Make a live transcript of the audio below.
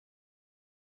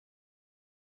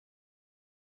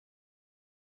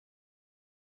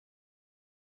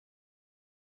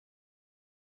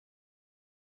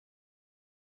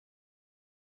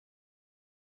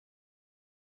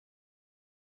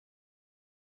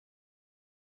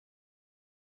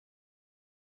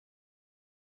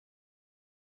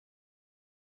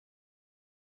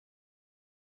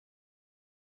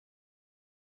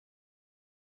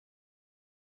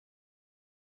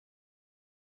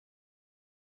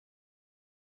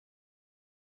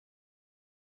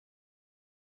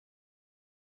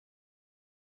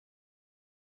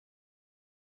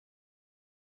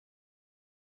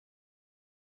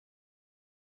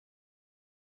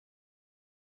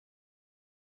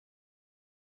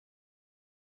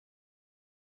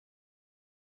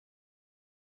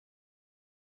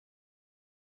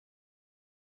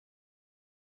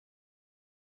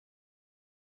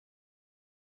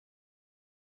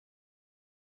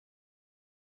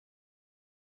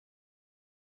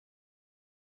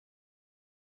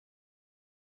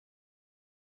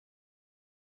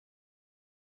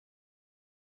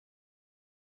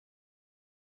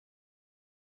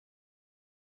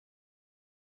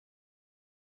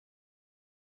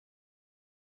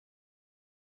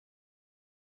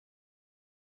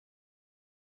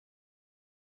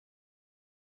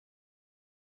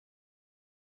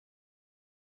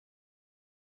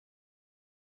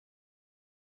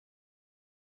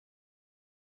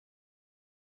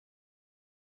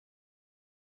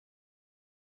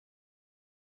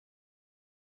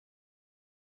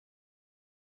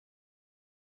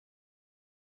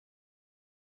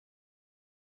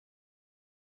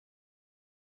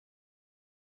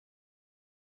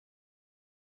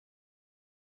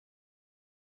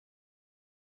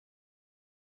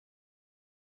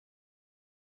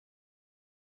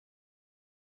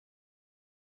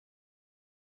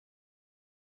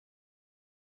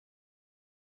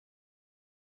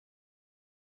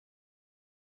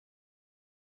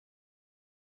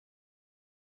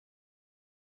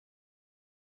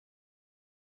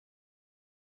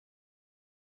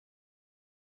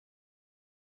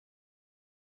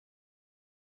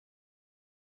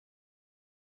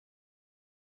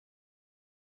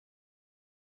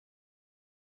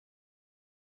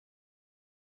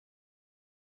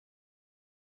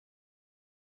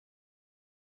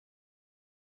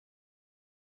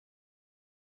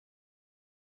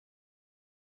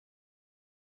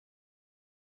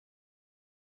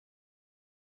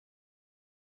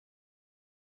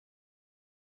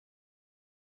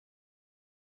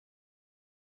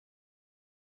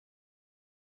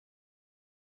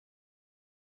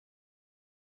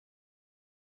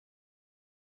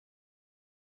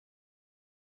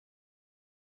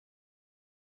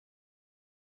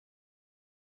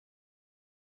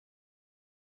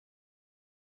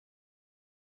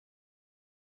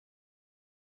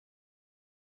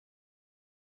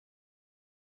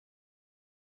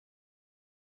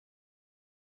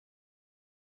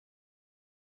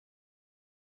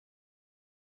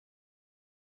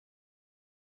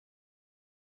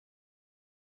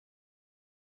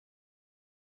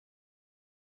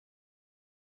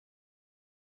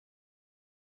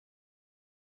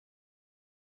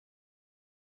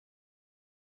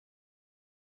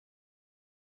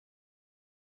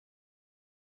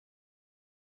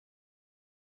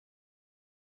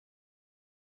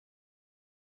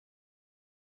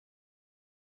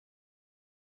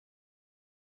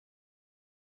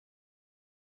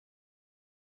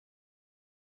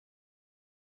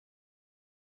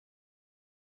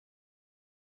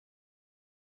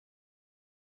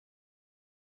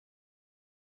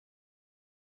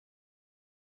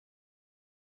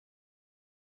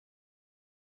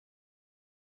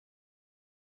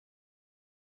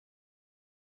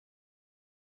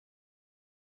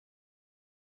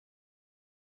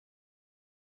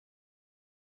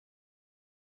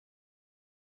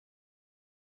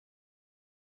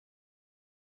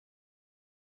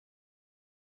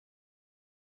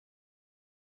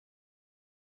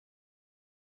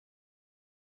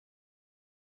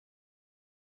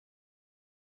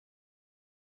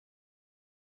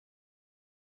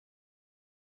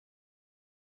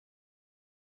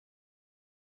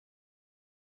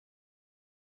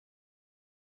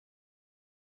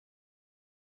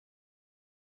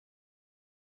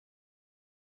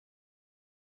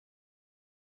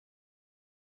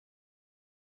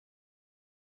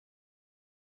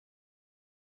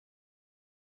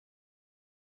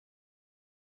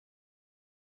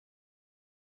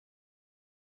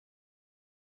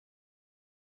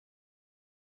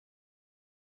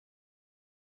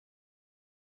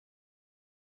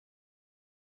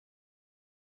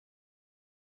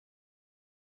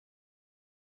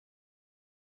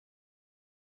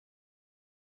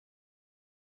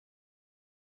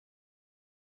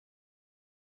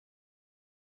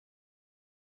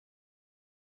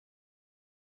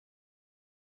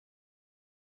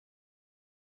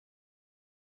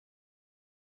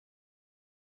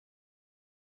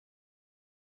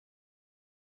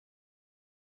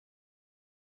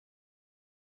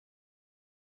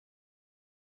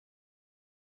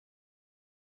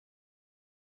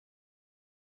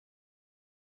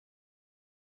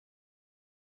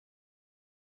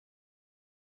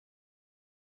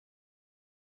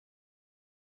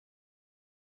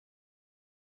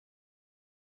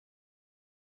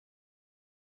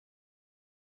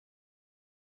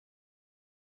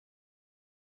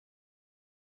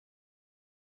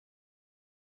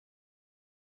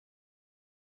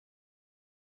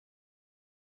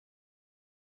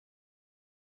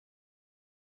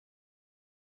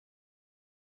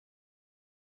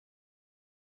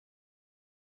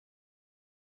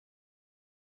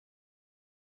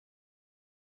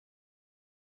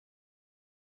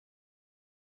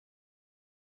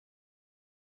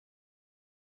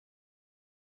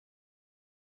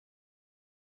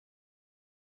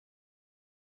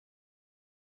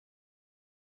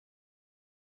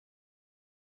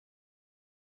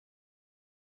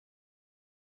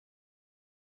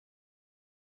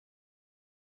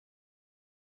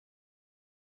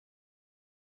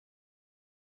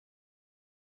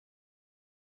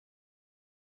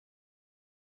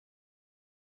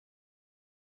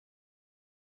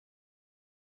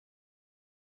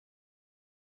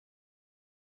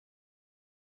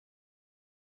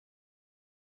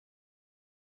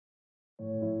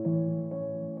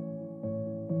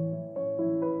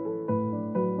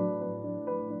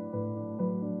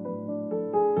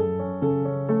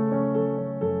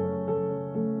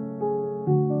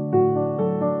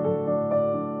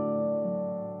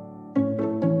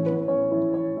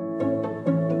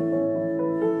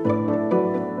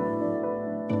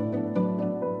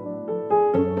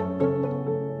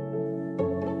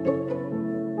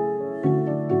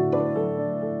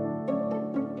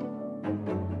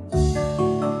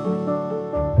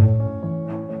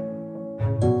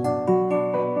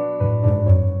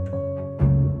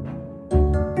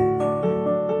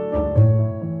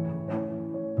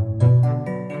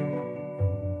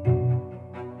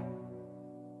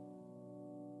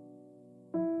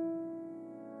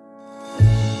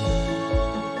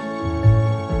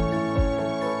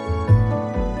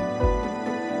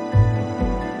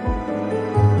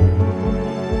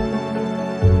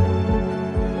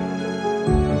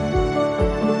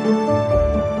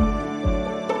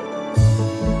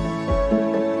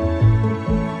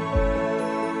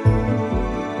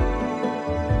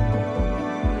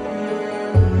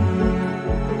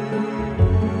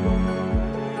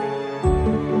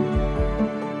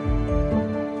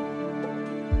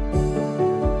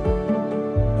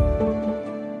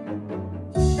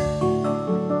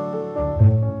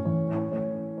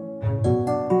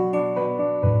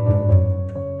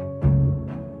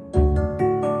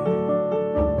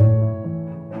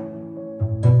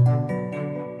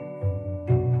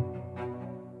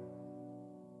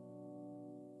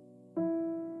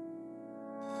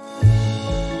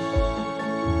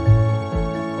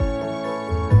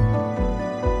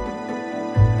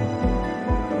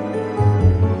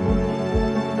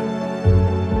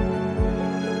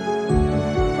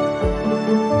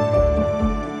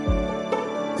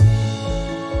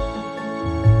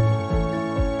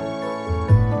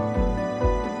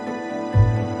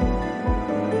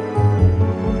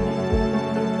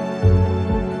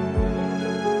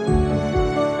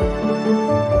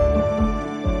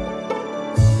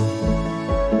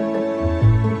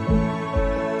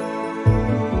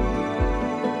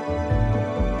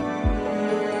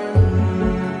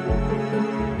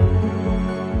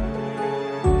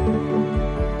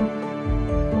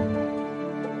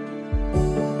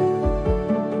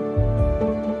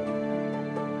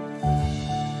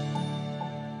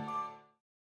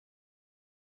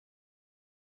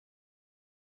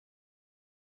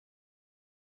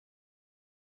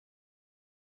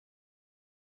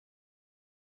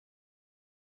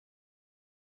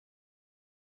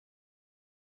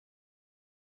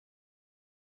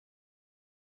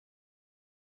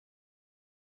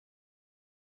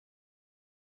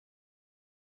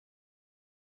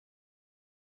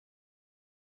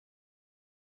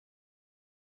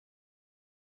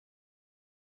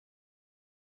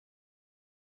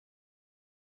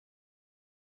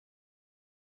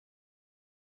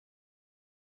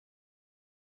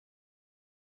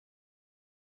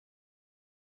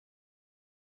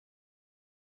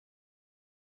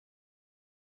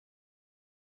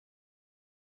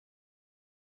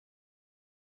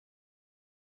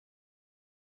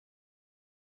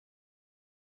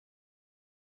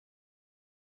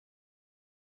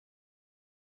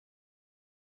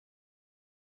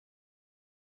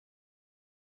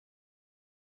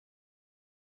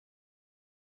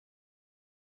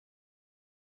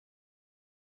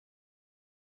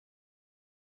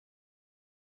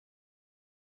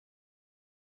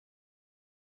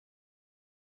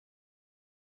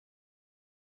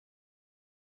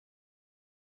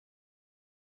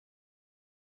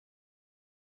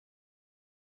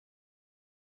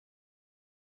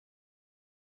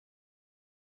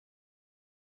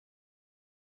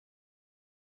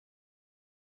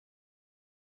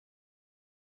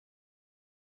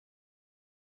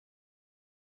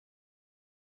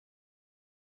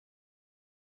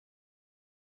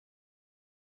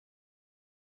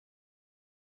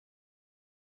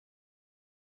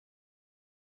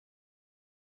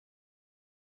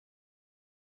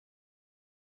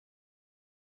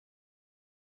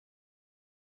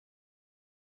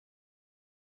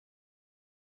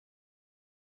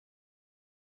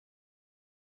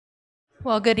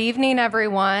Well, good evening,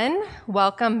 everyone.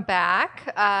 Welcome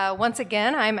back. Once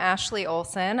again, I'm Ashley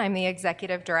Olson. I'm the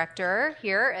Executive Director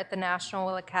here at the National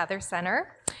Willa Cather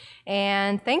Center.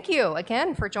 And thank you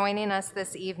again for joining us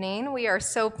this evening. We are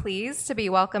so pleased to be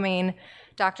welcoming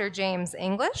Dr. James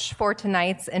English for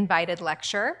tonight's invited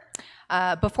lecture.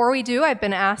 Before we do, I've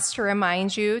been asked to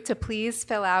remind you to please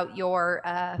fill out your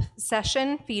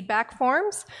session feedback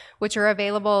forms, which are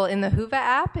available in the Whova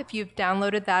app if you've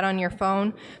downloaded that on your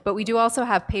phone. But we do also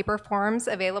have paper forms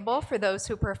available for those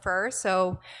who prefer.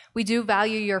 So we do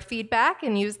value your feedback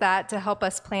and use that to help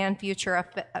us plan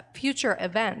future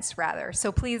events, rather.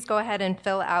 So please go ahead and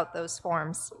fill out those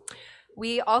forms.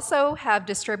 We also have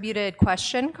distributed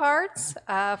question cards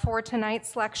for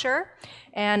tonight's lecture,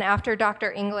 and after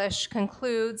Dr. English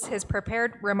concludes his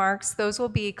prepared remarks, those will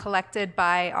be collected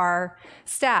by our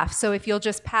staff. So if you'll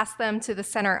just pass them to the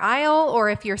center aisle, or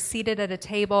if you're seated at a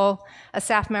table, a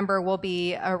staff member will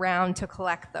be around to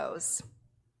collect those.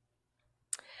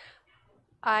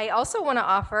 I also want to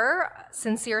offer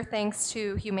sincere thanks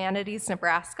to Humanities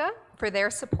Nebraska for their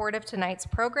support of tonight's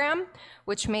program,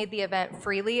 which made the event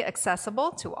freely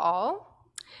accessible to all.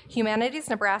 Humanities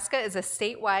Nebraska is a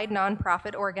statewide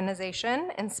nonprofit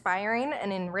organization inspiring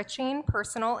and enriching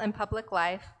personal and public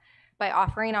life by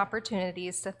offering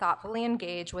opportunities to thoughtfully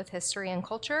engage with history and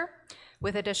culture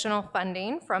with additional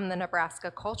funding from the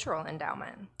Nebraska Cultural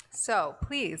Endowment. So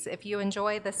please, if you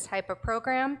enjoy this type of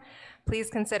program,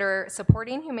 please consider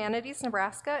supporting Humanities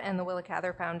Nebraska and the Willa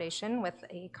Cather Foundation with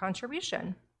a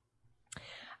contribution.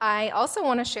 I also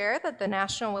want to share that the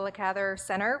National Willa Cather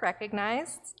Center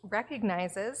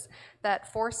recognizes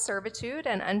that forced servitude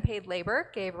and unpaid labor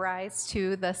gave rise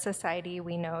to the society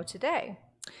we know today.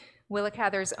 Willa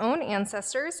Cather's own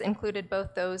ancestors included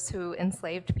both those who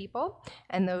enslaved people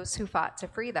and those who fought to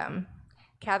free them.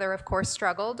 Cather, of course,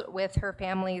 struggled with her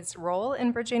family's role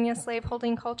in Virginia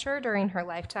slaveholding culture during her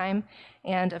lifetime,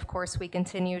 and of course, we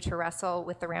continue to wrestle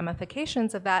with the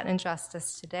ramifications of that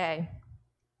injustice today.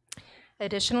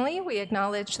 Additionally, we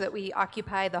acknowledge that we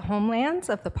occupy the homelands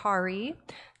of the Pari,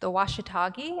 the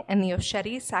Washitagi, and the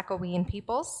Osheti-Sakoween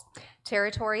peoples,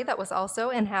 territory that was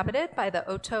also inhabited by the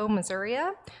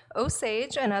Oto-Missouria,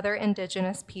 Osage, and other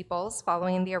indigenous peoples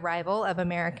following the arrival of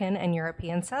American and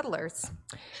European settlers.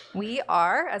 We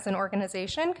are, as an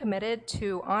organization, committed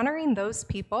to honoring those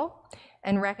people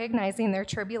and recognizing their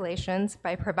tribulations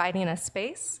by providing a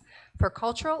space for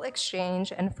cultural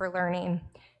exchange and for learning.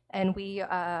 And we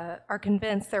are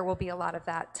convinced there will be a lot of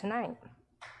that tonight.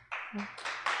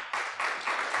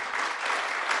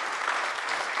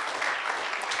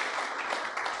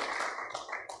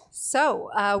 So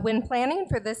when planning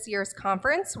for this year's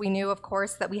conference, we knew, of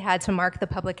course, that we had to mark the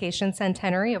publication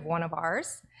centenary of one of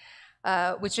ours,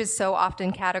 which is so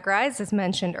often categorized, as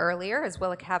mentioned earlier, as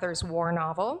Willa Cather's war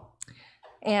novel.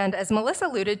 And as Melissa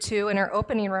alluded to in her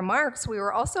opening remarks, we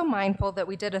were also mindful that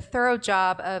we did a thorough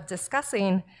job of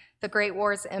discussing the Great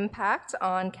War's impact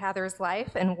on Cather's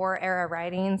life and war-era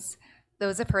writings,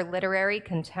 those of her literary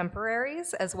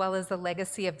contemporaries, as well as the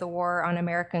legacy of the war on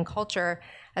American culture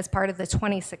as part of the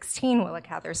 2016 Willa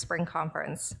Cather Spring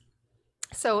Conference.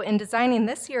 So in designing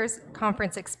this year's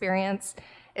conference experience,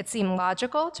 it seemed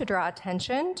logical to draw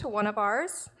attention to one of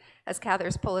ours, as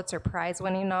Cather's Pulitzer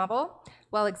Prize-winning novel,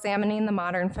 while examining the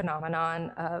modern phenomenon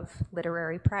of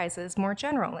literary prizes more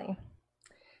generally.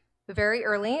 Very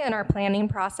early in our planning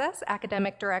process,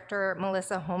 Academic Director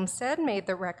Melissa Homestead made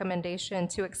the recommendation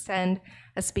to extend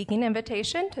a speaking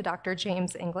invitation to Dr.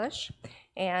 James English,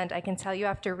 and I can tell you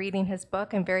after reading his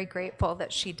book, I'm very grateful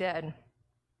that she did.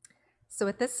 So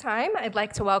at this time, I'd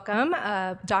like to welcome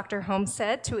Dr.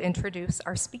 Homestead to introduce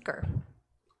our speaker.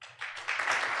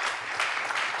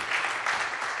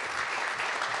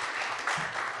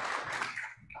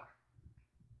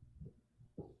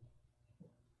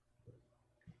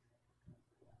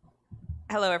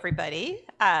 Hello, everybody.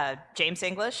 James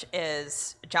English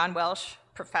is John Welsh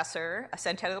Professor, a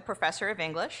Centennial Professor of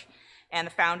English, and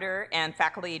the founder and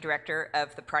faculty director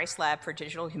of the Price Lab for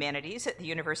Digital Humanities at the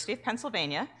University of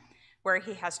Pennsylvania, where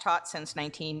he has taught since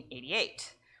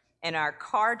 1988. In our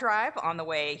car drive on the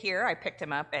way here, I picked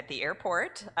him up at the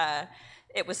airport.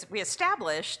 We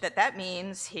established that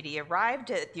means he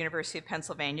arrived at the University of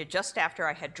Pennsylvania just after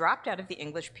I had dropped out of the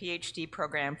English PhD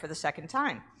program for the second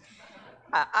time.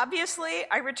 Obviously,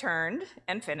 I returned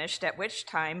and finished, at which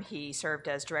time he served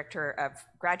as Director of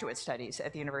Graduate Studies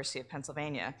at the University of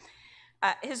Pennsylvania.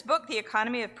 His book, The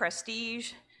Economy of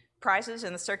Prestige, Prizes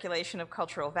and the Circulation of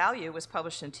Cultural Value, was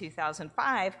published in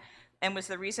 2005, and was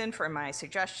the reason for my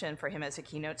suggestion for him as a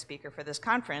keynote speaker for this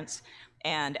conference.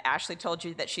 And Ashley told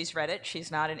you that she's read it.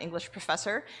 She's not an English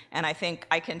professor, and I think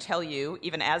I can tell you,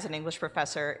 even as an English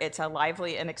professor, it's a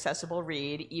lively and accessible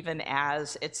read, even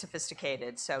as it's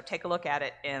sophisticated. So take a look at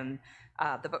it in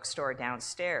the bookstore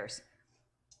downstairs.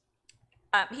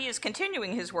 He is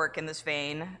continuing his work in this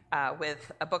vein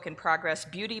with a book in progress,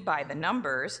 Beauty by the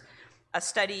Numbers, a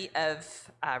study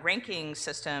of ranking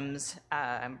systems,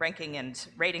 ranking and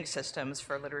rating systems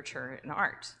for literature and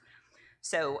art.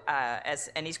 So,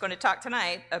 and he's going to talk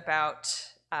tonight about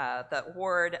the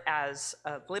award as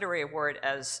a literary award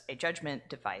as a judgment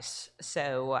device.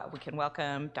 So we can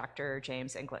welcome Dr.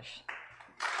 James English.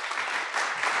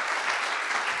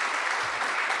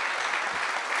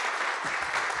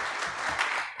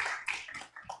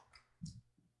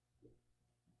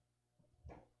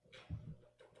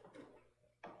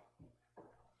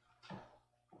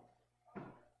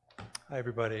 Hi,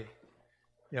 everybody.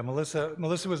 Yeah,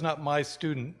 Melissa was not my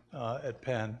student at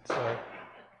Penn, so I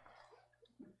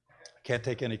can't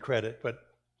take any credit, but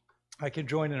I can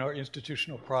join in our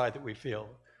institutional pride that we feel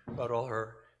about all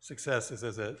her successes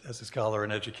as a scholar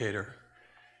and educator.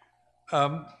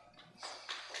 Yeah,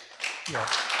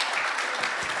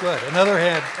 good. Another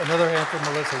hand for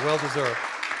Melissa, well deserved.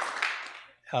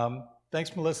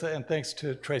 Thanks, Melissa, and thanks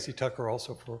to Tracy Tucker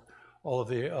also for all of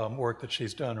the work that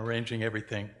she's done arranging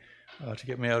everything to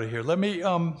get me out of here. Let me,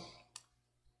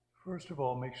 first of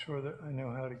all, make sure that I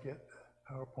know how to get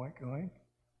PowerPoint going.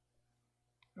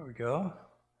 There we go.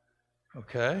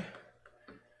 Okay.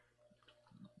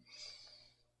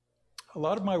 A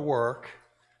lot of my work,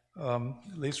 at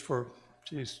least for,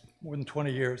 more than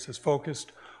 20 years, has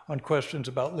focused on questions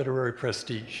about literary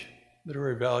prestige,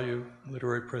 literary value,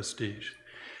 literary prestige.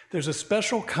 There's a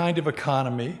special kind of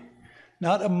economy,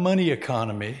 not a money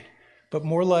economy, but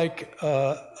more like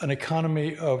an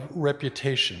economy of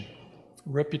reputation,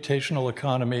 reputational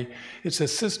economy. It's a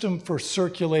system for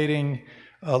circulating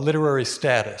literary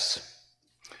status.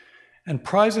 And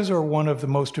prizes are one of the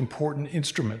most important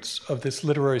instruments of this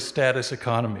literary status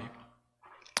economy.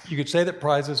 You could say that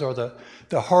prizes are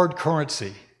the hard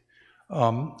currency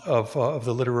of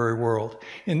the literary world,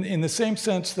 in the same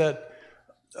sense that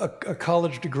a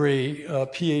college degree, a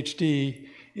PhD,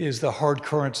 is the hard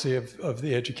currency of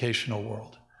the educational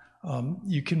world.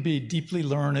 You can be deeply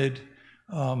learned,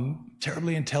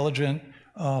 terribly intelligent.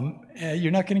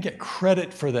 You're not going to get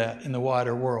credit for that in the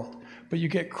wider world, but you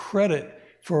get credit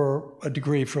for a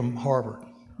degree from Harvard,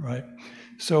 right?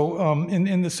 So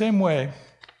in the same way,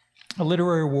 a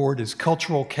literary award is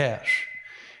cultural cash.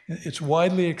 It's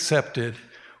widely accepted,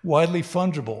 widely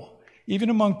fungible, even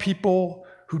among people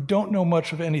who don't know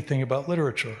much of anything about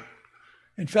literature.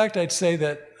 In fact, I'd say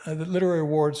that the literary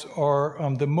awards are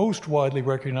the most widely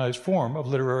recognized form of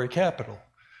literary capital.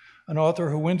 An author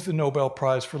who wins the Nobel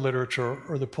Prize for Literature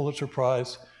or the Pulitzer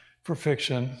Prize for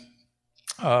Fiction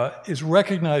is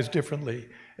recognized differently,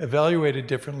 evaluated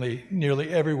differently nearly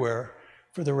everywhere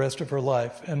for the rest of her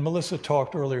life. And Melissa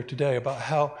talked earlier today about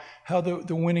how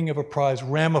the winning of a prize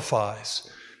ramifies,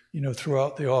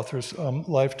 throughout the author's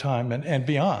lifetime and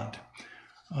beyond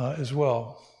as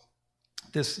well.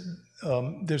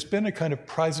 There's been a kind of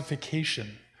prizeification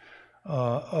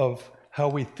of how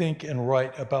we think and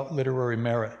write about literary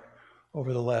merit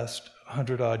over the last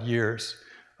 100-odd years.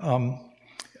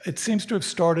 It seems to have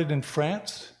started in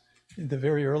France in the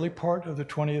very early part of the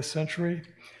 20th century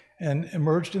and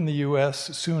emerged in the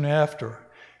US soon after.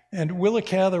 And Willa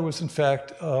Cather was, in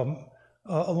fact,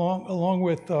 along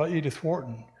with Edith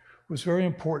Wharton, was very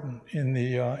important in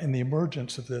the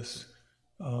emergence of this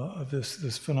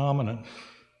phenomenon.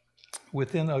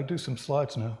 I'll do some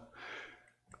slides now.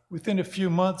 Within a few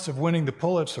months of winning the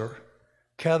Pulitzer,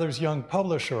 Cather's young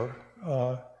publisher,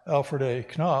 Alfred A.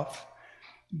 Knopf,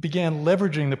 began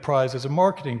leveraging the prize as a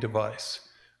marketing device.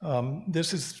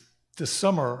 This is the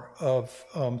summer of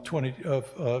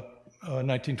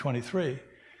 1923,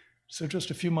 so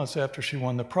just a few months after she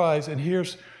won the prize. And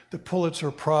here's the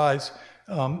Pulitzer Prize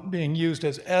being used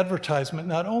as advertisement,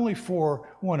 not only for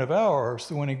one of ours,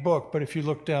 the winning book, but if you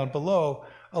look down below,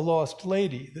 A Lost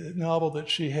Lady, the novel that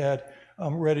she had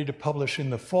ready to publish in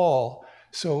the fall.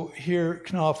 So here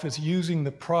Knopf is using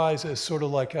the prize as sort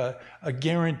of like a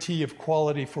guarantee of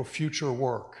quality for future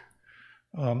work.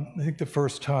 I think the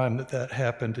first time that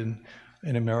happened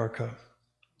in America.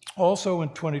 Also in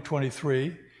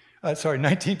 1923,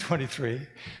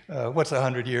 what's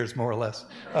 100 years more or less?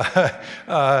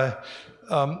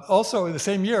 Also in the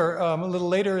same year, a little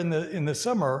later in the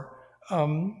summer,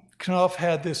 Knopf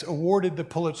had this awarded the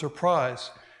Pulitzer Prize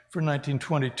for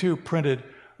 1922 printed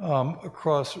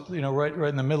across, right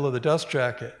in the middle of the dust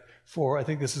jacket for, I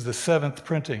think this is the 7th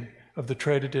printing of the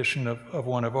trade edition of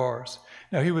one of ours.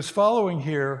 Now, he was following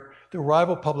here the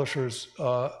rival publishers,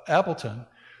 Appleton,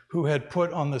 who had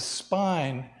put on the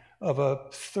spine of a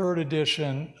 3rd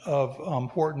edition of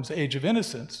Horton's Age of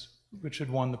Innocence, which had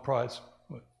won the prize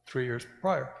 3 years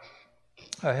prior,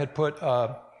 had put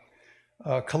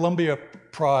Columbia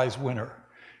Prize winner.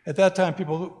 At that time,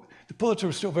 the Pulitzer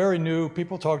was still very new.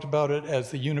 People talked about it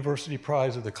as the University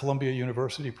Prize or the Columbia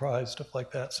University Prize, stuff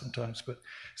like that sometimes. But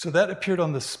so that appeared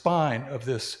on the spine of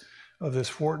this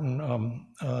Horton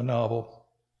novel.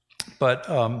 But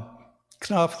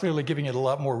Knopf clearly giving it a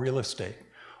lot more real estate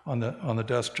on the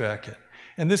dust jacket.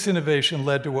 And this innovation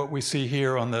led to what we see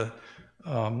here on the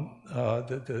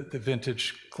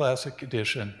vintage classic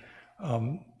edition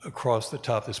across the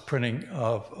top, this printing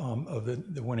of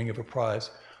the winning of a prize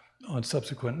on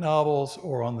subsequent novels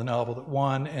or on the novel that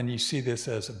won, and you see this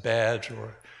as a badge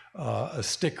or a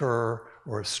sticker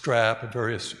or a strap of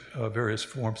various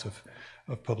forms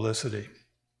of publicity.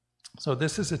 So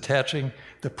this is attaching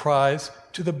the prize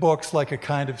to the books like a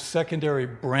kind of secondary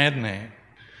brand name.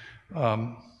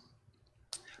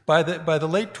 By the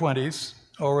late 20s,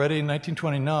 already in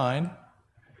 1929,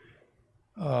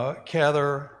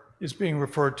 Cather is being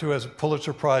referred to as a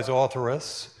Pulitzer Prize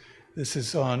authoress. This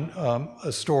is on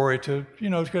a story to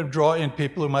kind of draw in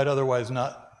people who might otherwise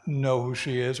not know who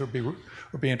she is or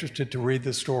be interested to read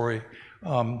this story.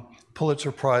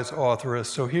 Pulitzer Prize authoress.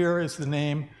 So here is the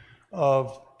name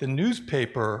of the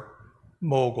newspaper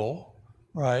mogul,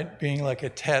 right, being like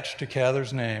attached to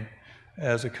Cather's name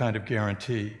as a kind of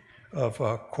guarantee of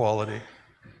quality.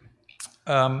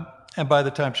 And by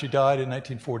the time she died in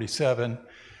 1947,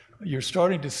 you're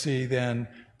starting to see then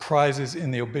prizes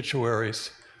in the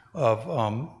obituaries of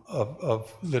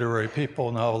literary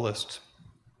people, novelists,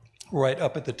 right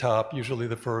up at the top, usually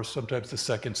the first, sometimes the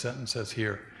second sentence says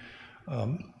here,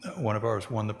 one of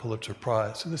ours won the Pulitzer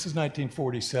Prize. So this is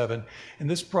 1947, and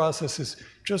this process is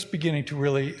just beginning to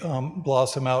really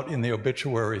blossom out in the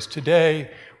obituaries.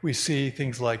 Today, we see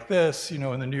things like this, in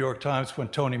the New York Times when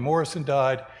Toni Morrison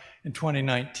died in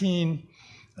 2019,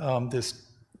 this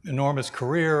enormous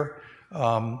career.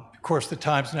 Of course, the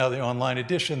Times now, the online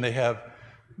edition, they have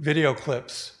video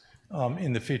clips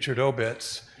in the featured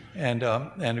obits, and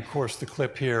of course the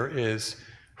clip here is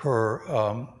her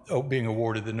being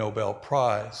awarded the Nobel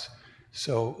Prize.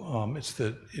 So it's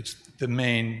the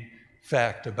main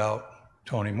fact about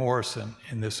Toni Morrison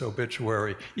in this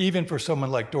obituary. Even for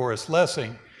someone like Doris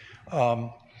Lessing,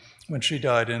 when she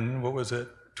died in,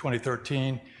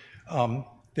 2013,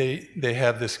 they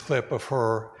have this clip of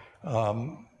her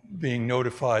being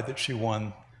notified that she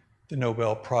won the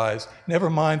Nobel Prize. Never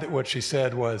mind that what she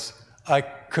said was, "I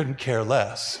couldn't care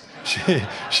less." She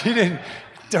didn't.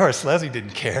 Doris Lessing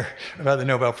didn't care about the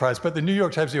Nobel Prize, but the New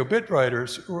York Times, the obit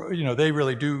writers, they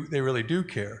really do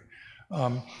care.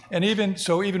 And even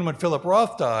when Philip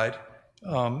Roth died,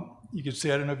 you can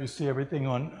see, I don't know if you see everything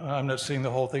I'm not seeing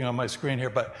the whole thing on my screen here,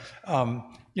 but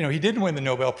he didn't win the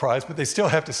Nobel Prize, but they still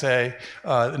have to say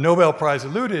the Nobel Prize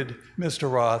eluded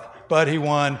Mr. Roth, but he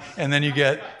won, and then you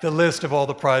get the list of all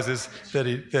the prizes that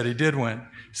he did win.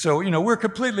 So we're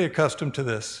completely accustomed to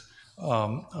this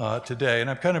today, and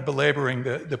I'm kind of belaboring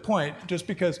the point just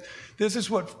because this is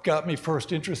what got me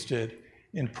first interested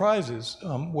in prizes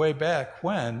way back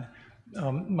when.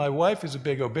 My wife is a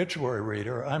big obituary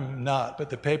reader. I'm not, but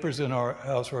the papers in our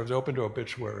house were open to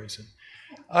obituaries. And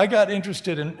I got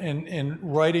interested in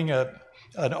writing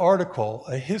an article,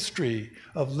 a history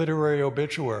of literary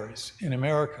obituaries in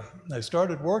America. And I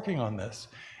started working on this,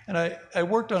 and I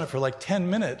worked on it for like 10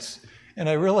 minutes, and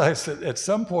I realized that at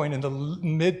some point in the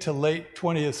mid to late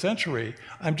 20th century,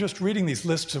 I'm just reading these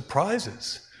lists of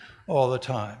prizes all the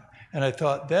time. And I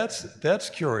thought, that's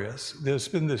curious. There's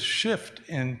been this shift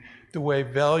in the way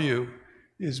value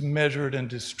is measured and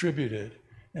distributed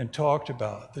and talked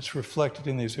about that's reflected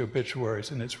in these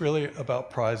obituaries, and it's really about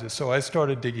prizes. So I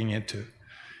started digging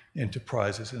into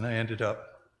prizes, and I ended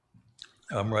up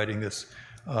writing this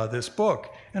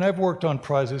book. And I've worked on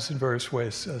prizes in various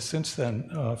ways since then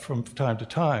from time to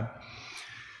time.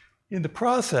 In the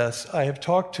process, I have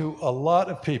talked to a lot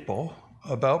of people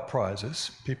about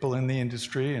prizes, people in the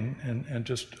industry and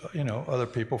just other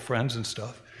people, friends and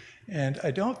stuff. And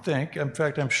I don't think, in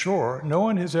fact, I'm sure, no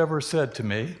one has ever said to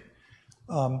me,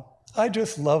 I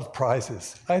just love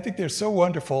prizes. I think they're so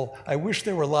wonderful. I wish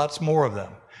there were lots more of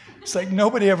them. It's like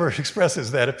nobody ever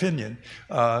expresses that opinion.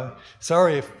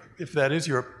 Sorry if that is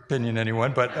your opinion,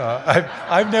 anyone, but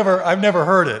I've never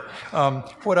heard it.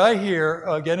 What I hear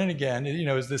again and again,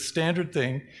 is this standard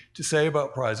thing to say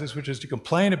about prizes, which is to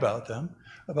complain about them,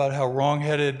 about how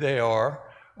wrong-headed they are,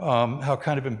 how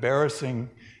kind of embarrassing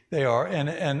they are,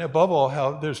 and above all,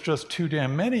 how there's just too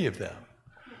damn many of them.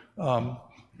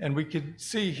 And we could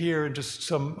see here in just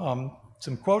some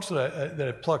quotes that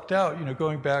I plucked out, you know,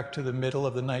 going back to the middle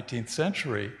of the 19th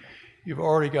century, you've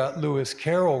already got Lewis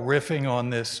Carroll riffing on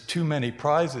this too many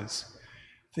prizes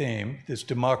theme, this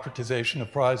democratization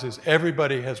of prizes.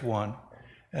 Everybody has one,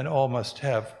 and all must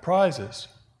have prizes.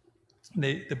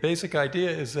 The basic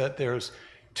idea is that there's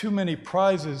too many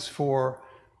prizes for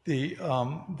the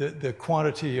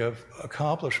quantity of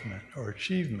accomplishment or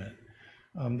achievement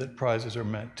that prizes are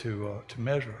meant to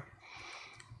measure.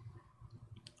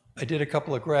 I did a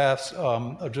couple of graphs.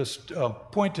 I'll just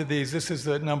point to these. This is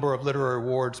the number of literary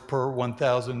awards per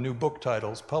 1,000 new book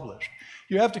titles published.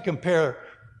 You have to compare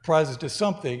prizes to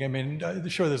something. I mean,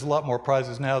 sure, there's a lot more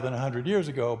prizes now than 100 years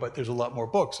ago, but there's a lot more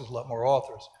books, there's a lot more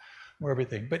authors, more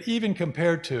everything. But even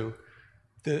compared to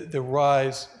the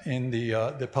rise in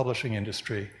the publishing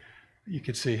industry, you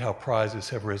could see how prizes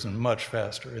have risen much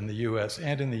faster in the US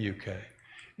and in the UK.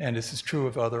 And this is true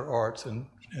of other arts and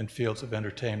fields of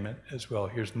entertainment as well.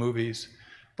 Here's movies.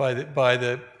 By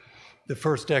the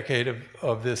first decade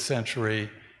of this century,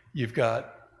 you've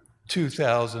got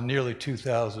 2,000, nearly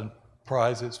 2,000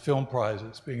 prizes, film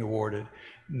prizes being awarded,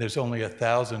 and there's only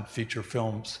 1,000 feature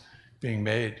films being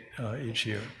made each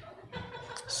year.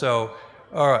 So,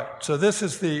 all right. So this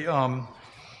is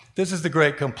the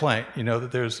great complaint, you know,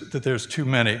 that there's too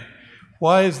many.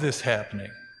 Why is this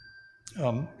happening?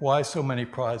 Why so many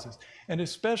prizes? And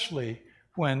especially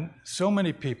when so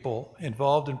many people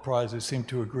involved in prizes seem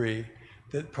to agree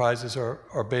that prizes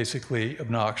are basically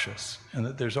obnoxious and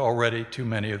that there's already too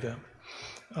many of them.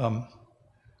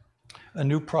 A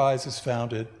new prize is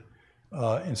founded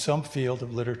in some field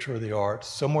of literature or the arts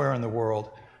somewhere in the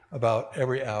world about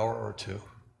every hour or two,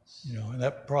 you know, and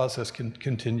that process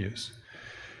continues.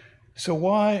 So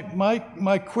why,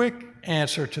 my quick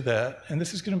answer to that, and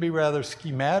this is going to be rather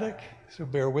schematic, so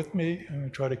bear with me. I'm going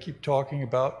to try to keep talking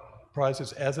about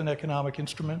prizes as an economic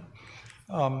instrument.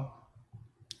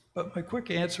 But my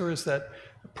quick answer is that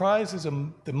a prize is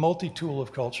the multi-tool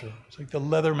of culture. It's like the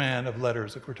Leatherman of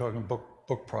letters if we're talking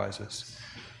book prizes.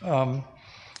 And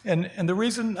the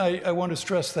reason I want to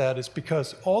stress that is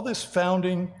because all this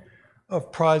founding of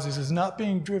prizes is not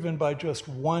being driven by just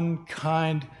one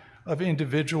kind of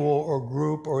individual or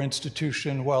group or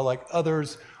institution, while like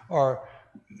others are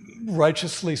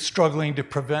righteously struggling to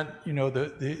prevent, you know,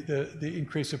 the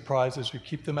increase of prizes, or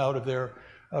keep them out of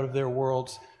their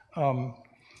worlds.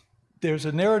 There's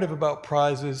a narrative about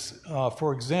prizes,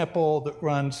 for example, that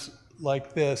runs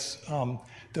like this.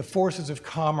 The forces of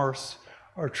commerce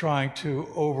are trying to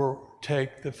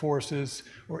overtake the forces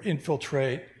or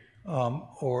infiltrate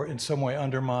or in some way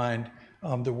undermine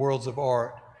the worlds of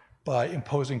art by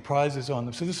imposing prizes on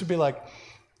them. So this would be like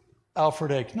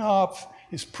Alfred A. Knopf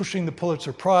is pushing the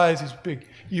Pulitzer Prize. He's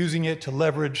using it to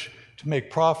leverage, to make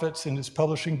profits in his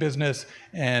publishing business.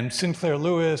 And Sinclair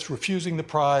Lewis refusing the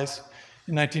prize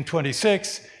in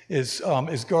 1926 is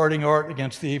guarding art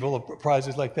against the evil of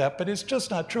prizes like that. But it's just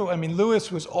not true. I mean,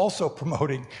 Lewis was also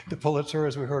promoting the Pulitzer,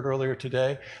 as we heard earlier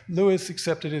today. Lewis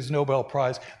accepted his Nobel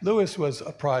Prize. Lewis was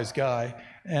a prize guy.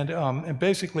 And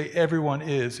basically everyone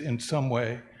is in some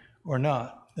way or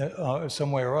not,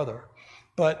 some way or other.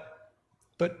 But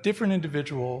different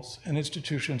individuals and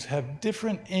institutions have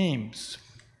different aims.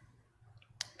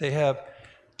 They have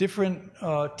different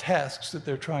tasks that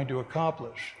they're trying to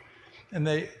accomplish. And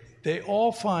they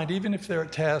all find, even if their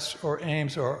tasks or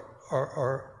aims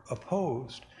are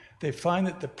opposed, they find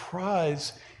that the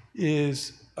prize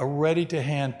is a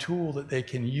ready-to-hand tool that they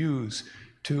can use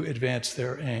to advance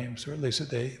their aims, or at least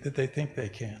that they think they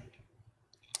can.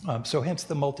 So hence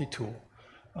the multi-tool.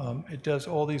 It does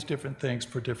all these different things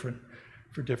for different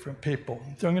people.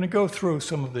 So I'm going to go through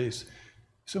some of the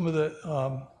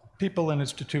people and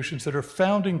institutions that are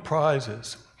founding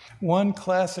prizes. One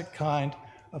classic kind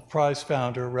of prize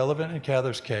founder, relevant in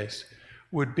Cather's case,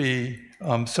 would be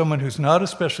someone who's not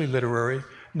especially literary,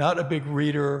 not a big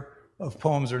reader of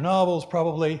poems or novels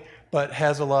probably, but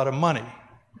has a lot of money,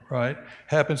 right?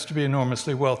 Happens to be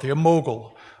enormously wealthy, a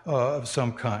mogul of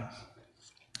some kind.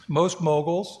 Most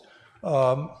moguls,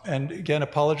 and again,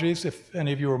 apologies if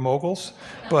any of you are moguls,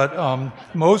 but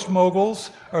most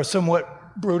moguls are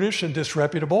somewhat brutish and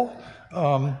disreputable.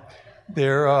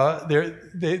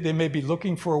 They may be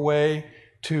looking for a way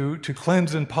to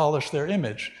cleanse and polish their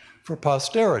image for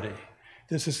posterity.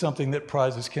 This is something that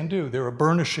prizes can do. They're a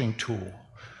burnishing tool,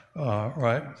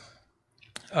 right?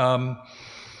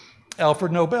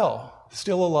 Alfred Nobel,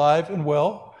 still alive and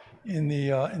well in the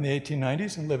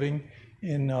 1890s and living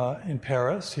in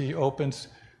Paris. He opens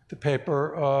the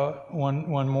paper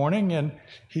one morning and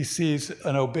he sees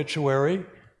an obituary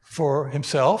for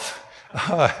himself,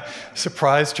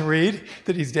 surprised to read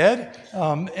that he's dead,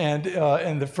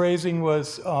 and the phrasing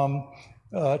was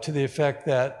to the effect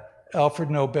that Alfred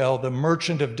Nobel, the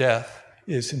merchant of death,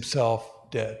 is himself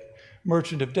dead.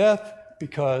 Merchant of death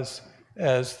because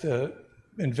as the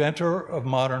inventor of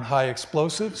modern high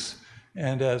explosives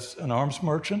and as an arms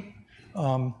merchant,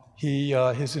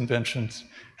 his inventions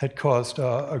had caused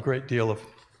a great deal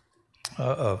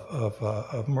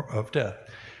of death.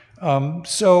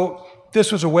 So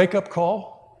this was a wake-up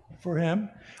call for him.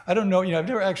 I don't know, I've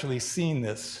never actually seen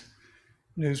this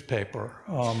newspaper,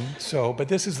 but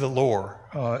this is the lore,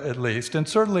 at least, and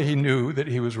certainly he knew that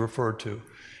he was referred to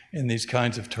in these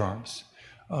kinds of terms.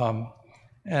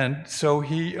 And so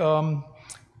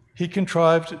he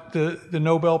contrived the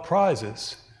Nobel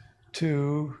Prizes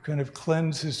to kind of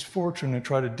cleanse his fortune and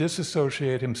try to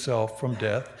disassociate himself from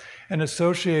death and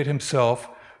associate himself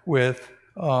with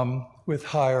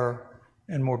higher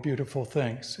and more beautiful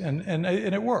things. And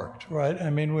it worked, right? I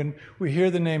mean, when we hear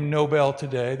the name Nobel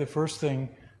today, the first thing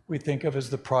we think of is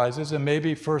the prizes, and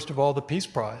maybe first of all the Peace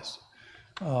Prize.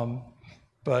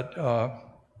 But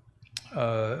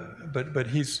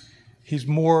he's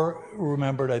more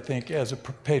remembered, I think, as a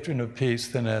patron of peace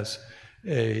than as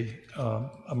a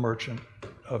merchant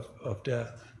of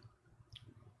death.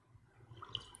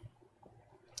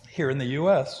 Here in the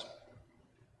U.S.,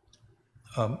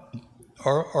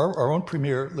 our own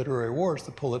premier literary awards,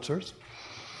 the Pulitzers,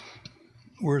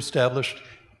 were established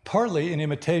partly in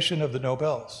imitation of the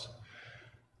Nobels.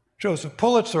 Joseph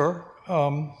Pulitzer,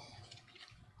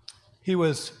 he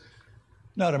was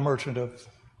not a merchant of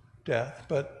death,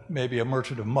 but maybe a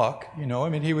merchant of muck, I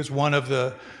mean, he was one of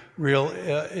the real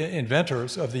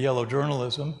inventors of the yellow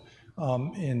journalism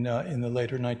in the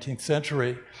later 19th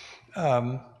century.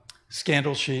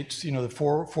 Scandal sheets, the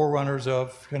forerunners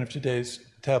of kind of today's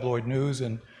tabloid news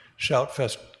and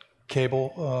shout-fest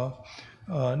cable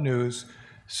news.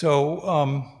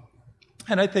 So,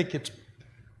 and I think it's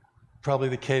probably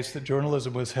the case that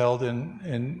journalism was held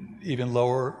in even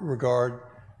lower regard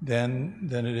than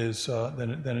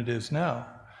it is now.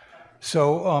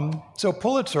 So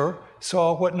Pulitzer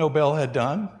saw what Nobel had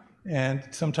done, and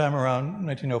sometime around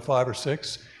 1905 or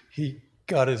 6, he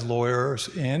got his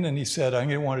lawyers in and he said, "I'm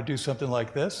going to want to do something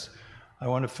like this. I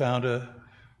want to found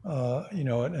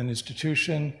an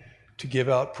institution to give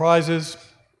out prizes.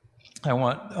 I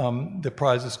want the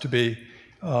prizes to be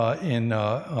in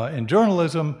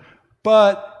journalism,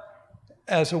 but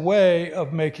as a way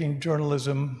of making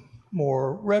journalism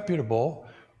more reputable,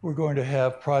 we're going to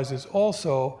have prizes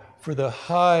also for the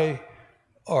high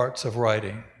arts of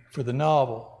writing, for the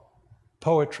novel,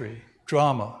 poetry,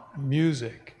 drama,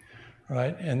 music,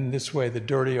 right? And this way the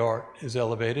dirty art is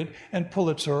elevated, and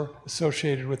Pulitzer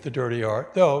associated with the dirty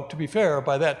art, though, to be fair,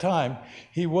 by that time,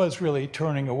 he was really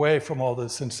turning away from all the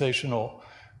sensational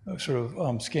sort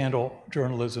of scandal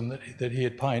journalism that he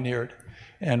had pioneered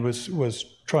and was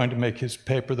trying to make his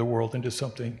paper, The World, into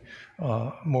something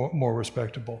more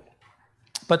respectable.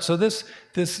 But so this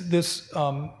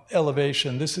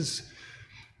elevation, this is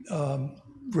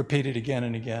repeated again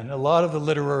and again. A lot of the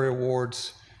literary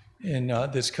awards in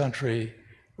this country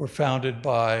were founded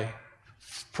by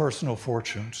personal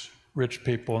fortunes, rich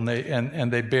people,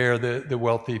 and they bear the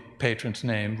wealthy patron's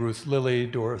name: Ruth Lilly,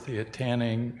 Dorothea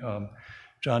Tanning,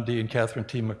 John D. and Catherine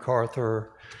T.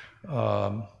 MacArthur.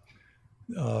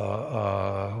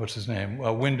 What's his name?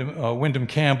 Wyndham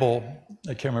Campbell.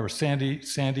 I can't remember.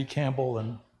 Sandy Campbell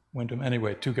and Wyndham.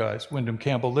 Anyway, two guys. Wyndham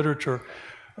Campbell Literature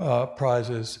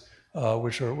Prizes,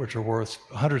 which are worth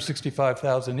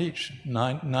 $165,000 each.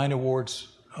 Nine awards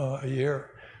a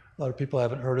year. A lot of people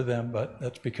haven't heard of them, but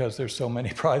that's because there's so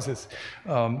many prizes.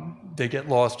 They get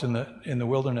lost in the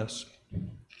wilderness.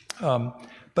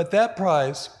 But that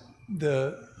prize,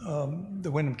 the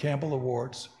Wyndham Campbell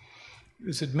Awards,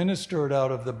 is administered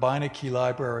out of the Beinecke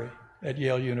Library at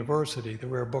Yale University, the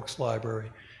Rare Books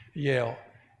Library at Yale.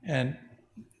 And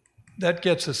that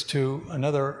gets us to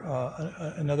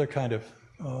another kind of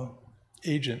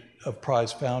agent of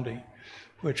prize founding,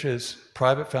 which is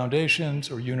private foundations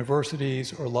or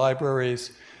universities or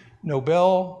libraries.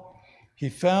 Nobel, he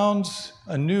founds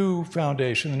a new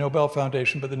foundation, the Nobel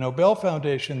Foundation, but the Nobel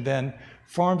Foundation then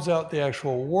farms out the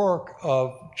actual work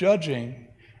of judging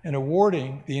and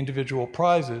awarding the individual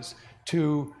prizes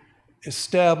to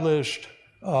established,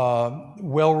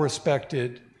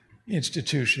 well-respected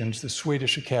institutions, the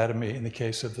Swedish Academy in the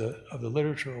case of the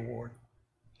Literature Award.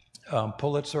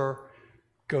 Pulitzer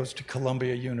goes to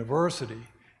Columbia University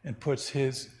and puts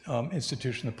his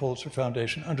institution, the Pulitzer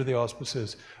Foundation, under the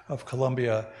auspices of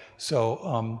Columbia.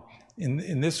 So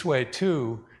in this way,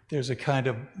 too, there's a kind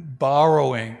of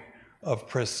borrowing of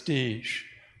prestige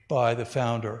by the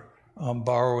founder,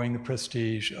 borrowing the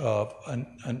prestige of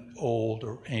an old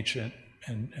or ancient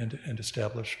and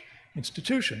established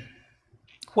institution.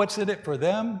 What's in it for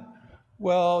them?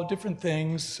 Well, different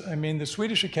things. I mean, the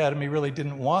Swedish Academy really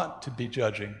didn't want to be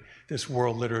judging this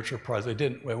World Literature Prize. They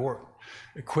weren't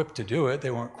equipped to do it. They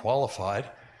weren't qualified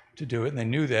to do it, and they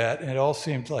knew that. And it all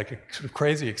seemed like a sort of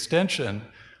crazy extension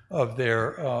of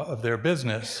their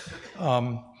business.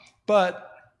 But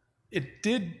it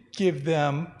did give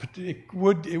them, it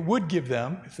would give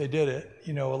them, if they did it,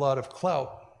 a lot of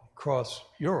clout across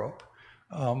Europe,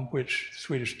 which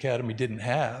Swedish Academy didn't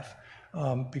have,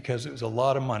 because it was a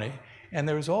lot of money. And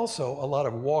there was also a lot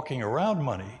of walking around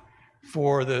money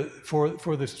for the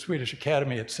Swedish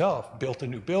Academy itself. Built a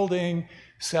new building,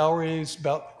 salaries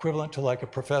about equivalent to like a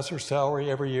professor's salary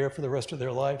every year for the rest of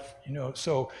their life.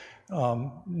 So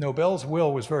Nobel's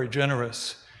will was very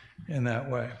generous in that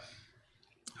way.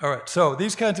 All right, so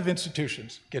these kinds of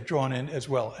institutions get drawn in as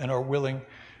well and are willing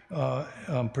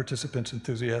participants,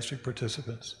 enthusiastic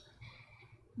participants.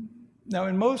 Now,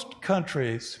 in most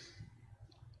countries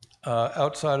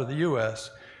outside of the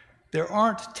US, there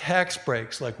aren't tax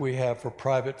breaks like we have for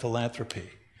private philanthropy.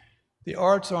 The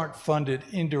arts aren't funded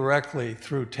indirectly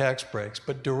through tax breaks,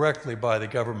 but directly by the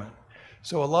government.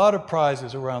 So a lot of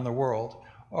prizes around the world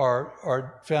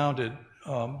are founded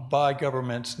by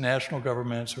governments, national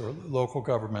governments or local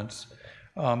governments,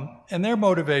 and their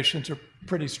motivations are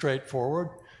pretty straightforward: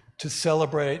 to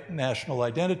celebrate national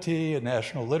identity and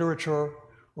national literature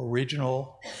or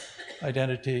regional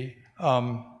identity.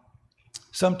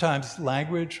 Sometimes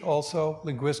language also,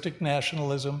 linguistic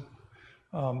nationalism,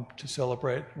 to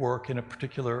celebrate work in a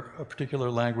particular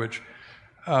language.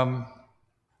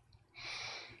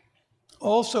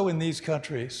 Also in these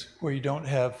countries where you don't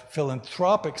have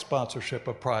philanthropic sponsorship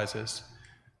of prizes,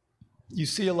 you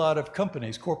see a lot of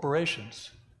companies,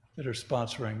 corporations, that are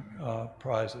sponsoring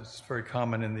prizes. It's very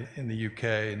common in the UK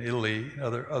and Italy and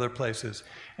other places.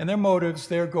 And their motives,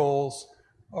 their goals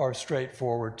are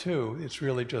straightforward too. It's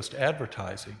really just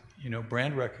advertising,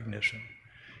 brand recognition.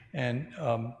 And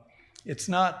it's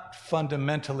not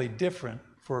fundamentally different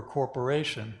for a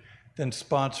corporation than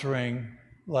sponsoring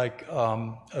like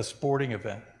a sporting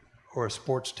event or a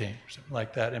sports team, something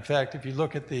like that. In fact, if you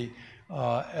look at the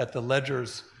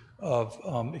ledgers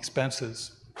of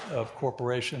expenses of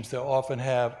corporations, they'll often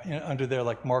have, under their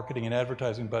like marketing and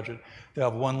advertising budget, they'll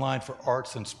have one line for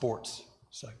arts and sports.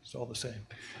 It's all the same.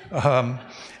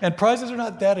 And prizes are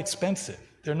not that expensive.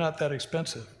 They're not that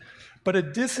expensive. But a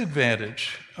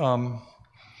disadvantage of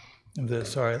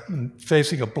this, sorry, I'm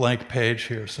facing a blank page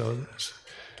here, so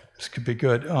this could be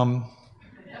good.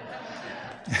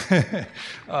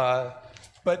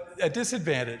 But a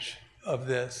disadvantage of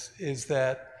this is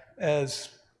that as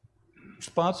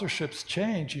sponsorships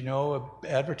change,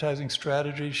 advertising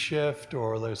strategies shift,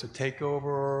 or there's a takeover,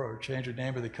 or change the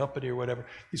name of the company, or whatever.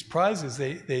 These prizes,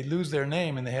 they lose their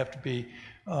name, and they have to be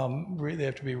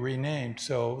renamed.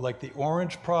 So, like the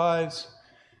Orange Prize,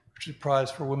 which is a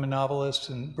prize for women novelists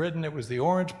in Britain, it was the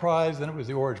Orange Prize. Then it was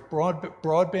the Orange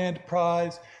Broadband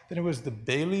Prize. Then it was the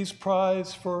Bailey's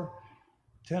Prize for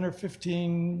 10 or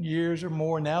 15 years or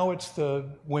more. Now it's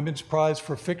the Women's Prize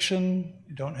for Fiction.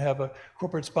 You don't have a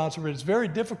corporate sponsor, but it's very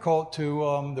difficult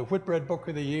to, the Whitbread Book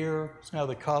of the Year, it's now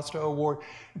the Costa Award.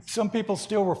 Some people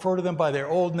still refer to them by their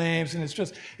old names, and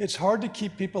it's hard to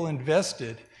keep people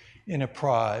invested in a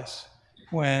prize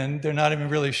when they're not even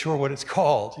really sure what it's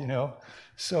called,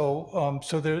 So,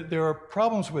 there are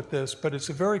problems with this, but it's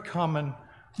a very common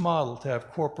model to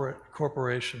have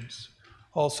corporations.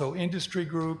 Also, industry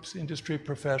groups, industry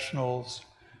professionals.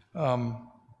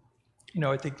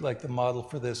 I think like the model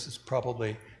for this is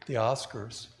probably the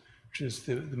Oscars, which is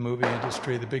the movie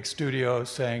industry, the big studios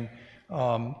saying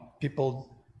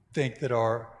people think that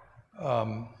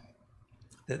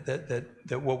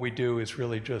that what we do is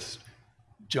really just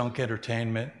junk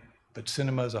entertainment, but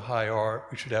cinema is a high art.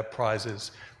 We should have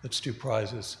prizes. Let's do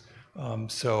prizes.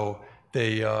 So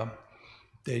they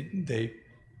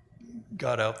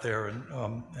got out there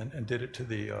and did it for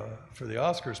the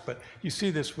Oscars. But you see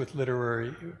this with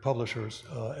literary publishers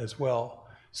as well,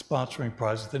 sponsoring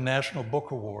prizes. The National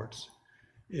Book Awards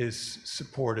is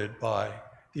supported by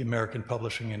the American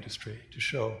publishing industry to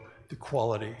show the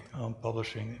quality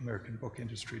publishing the American book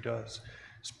industry does.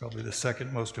 It's probably the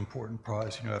second most important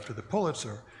prize, after the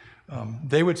Pulitzer.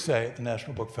 They would say at the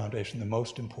National Book Foundation, the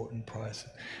most important prize,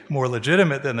 more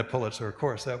legitimate than the Pulitzer, of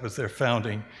course. That was their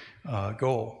founding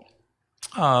goal.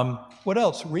 What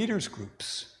else? Readers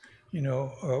groups,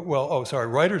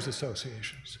 writers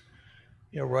associations.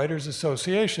 Writers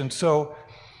associations. So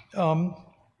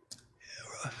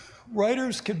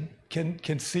writers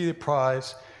can see the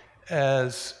prize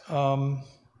as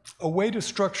a way to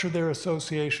structure their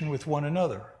association with one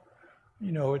another.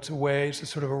 You know, it's a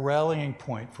sort of a rallying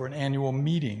point for an annual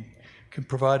meeting. Can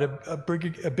provide a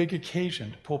big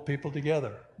occasion to pull people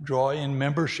together, draw in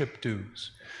membership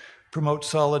dues, promote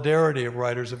solidarity of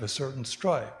writers of a certain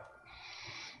stripe.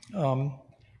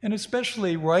 And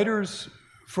especially writers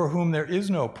for whom there is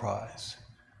no prize,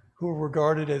 who are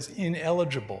regarded as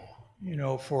ineligible, you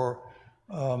know, for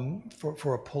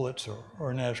a Pulitzer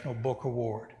or a National Book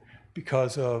Award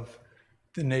because of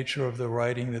the nature of the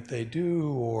writing that they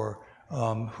do or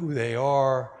who they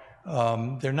are.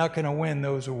 They're not going to win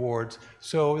those awards.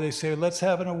 So they say, let's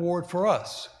have an award for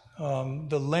us.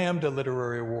 The Lambda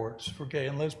Literary Awards for gay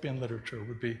and lesbian literature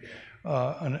would be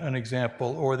an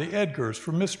example, or the Edgars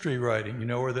for mystery writing, you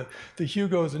know, or the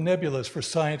Hugos and Nebulas for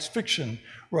science fiction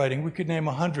writing. We could name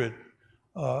 100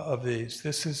 of these.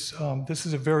 This is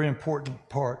a very important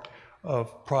part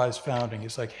of prize founding.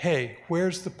 It's like, hey,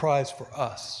 where's the prize for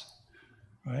us,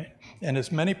 right? And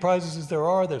as many prizes as there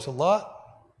are, there's a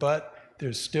lot, but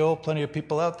there's still plenty of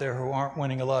people out there who aren't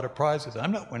winning a lot of prizes.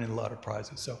 I'm not winning a lot of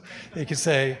prizes, so they can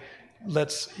say,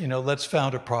 let's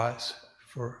found a prize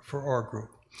for our group.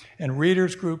 And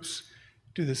readers groups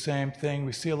do the same thing.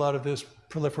 We see a lot of this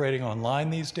proliferating online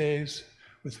these days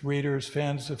with readers,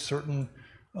 fans of certain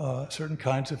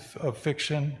kinds of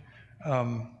fiction.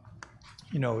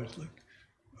 You know, it's like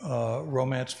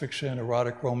romance fiction,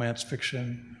 erotic romance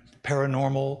fiction,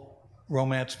 paranormal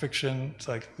romance fiction. It's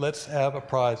like, let's have a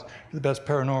prize for the best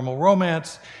paranormal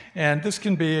romance. And this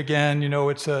can be, again, you know,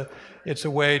 it's a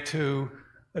way to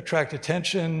attract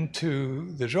attention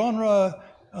to the genre,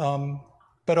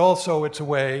 but also it's a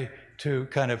way to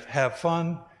kind of have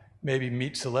fun, maybe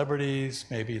meet celebrities,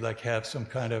 maybe like have some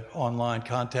kind of online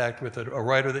contact with a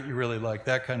writer that you really like,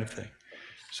 that kind of thing.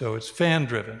 So it's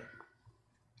fan-driven.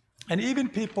 And even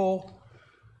people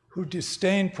who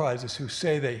disdain prizes, who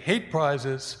say they hate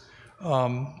prizes,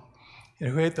 and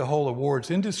who hate the whole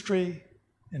awards industry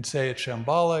and say it's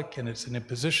shambolic and it's an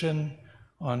imposition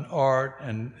on art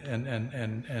and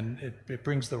it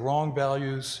brings the wrong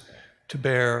values to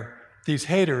bear. These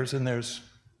haters, and there's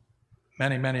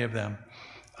many, many of them,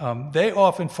 they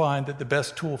often find that the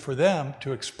best tool for them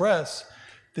to express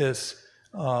this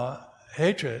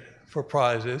hatred for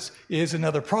prizes is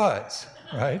another prize,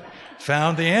 right?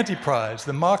 Found the anti-prize,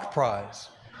 the mock prize,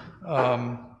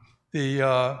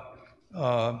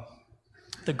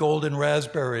 the golden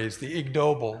raspberries, the Ig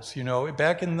Nobles. You know,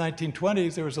 back in the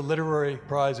 1920s, there was a literary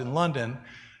prize in London,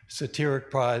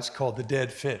 satiric prize called the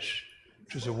Dead Fish,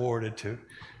 which was awarded to,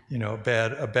 you know, a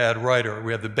bad writer.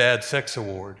 We have the Bad Sex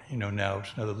Award, you know, now, which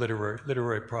is another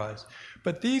literary prize.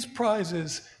 But these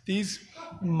prizes, these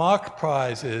mock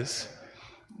prizes,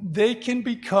 they can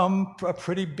become a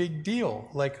pretty big deal,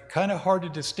 like kind of hard to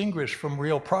distinguish from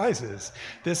real prizes.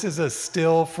 This is a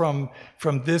still from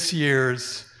this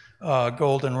year's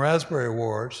Golden Raspberry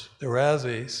Awards, the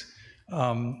Razzies.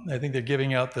 I think they're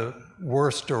giving out the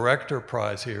worst director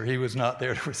prize here. He was not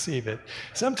there to receive it.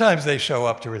 Sometimes they show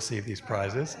up to receive these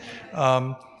prizes.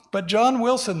 But John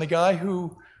Wilson, the guy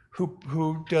who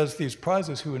does these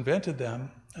prizes, who invented them,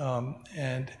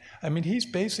 and I mean, he's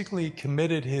basically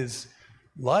committed his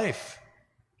life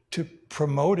to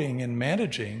promoting and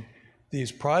managing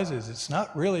these prizes. It's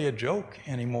not really a joke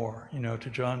anymore, you know, to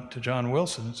John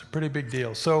Wilson. It's a pretty big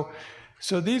deal. So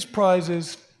these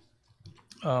prizes,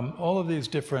 all of these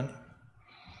different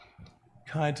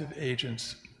kinds of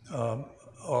agents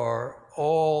are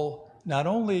all not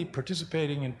only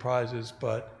participating in prizes,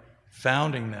 but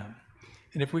founding them.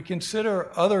 And if we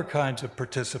consider other kinds of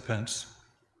participants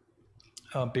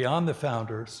beyond the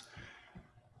founders,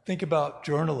 think about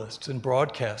journalists and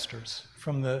broadcasters.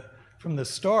 From the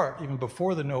start, even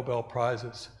before the Nobel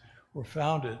Prizes were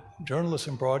founded, journalists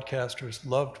and broadcasters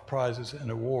loved prizes and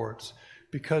awards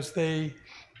because they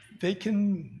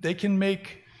can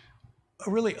make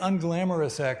a really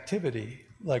unglamorous activity,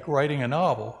 like writing a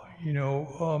novel, you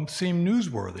know, seem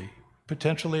newsworthy,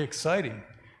 potentially exciting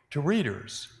to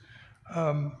readers.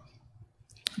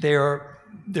 They're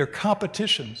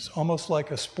competitions, almost like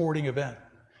a sporting event.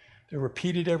 They're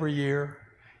repeated every year.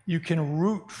 You can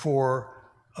root for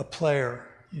a player,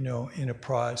 you know, in a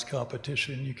prize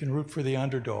competition. You can root for the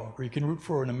underdog, or you can root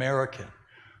for an American,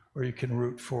 or you can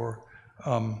root for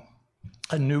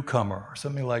a newcomer, or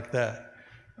something like that.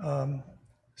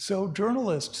 So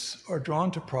journalists are drawn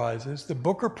to prizes. The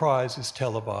Booker Prize is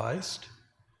televised.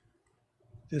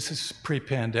 This is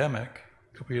pre-pandemic,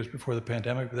 a couple years before the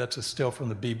pandemic, but that's a still from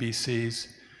the BBC's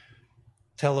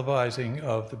televising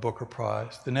of the Booker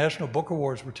Prize. The National Book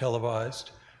Awards were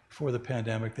televised before the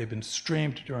pandemic. They've been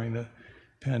streamed during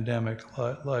pandemic,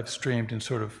 live streamed in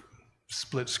sort of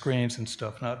split screens and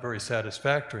stuff, not very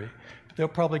satisfactory. But they'll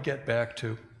probably get back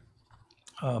to,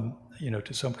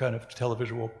 to some kind of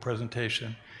televisual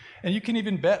presentation. And you can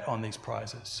even bet on these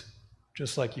prizes,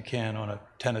 just like you can on a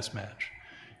tennis match.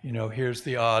 Here's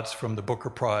the odds from the Booker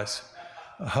Prize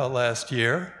last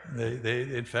year. They,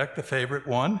 in fact, the favorite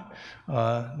won.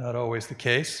 Not always the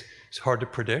case. It's hard to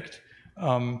predict.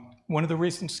 One of the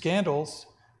recent scandals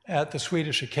at the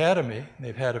Swedish Academy,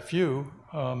 they've had a few,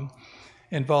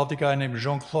 involved a guy named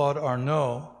Jean-Claude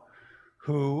Arnault,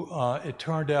 who it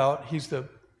turned out he's the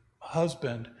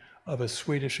husband of a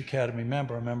Swedish Academy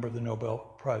member, a member of the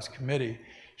Nobel Prize Committee.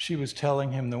 She was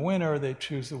telling him the winner. They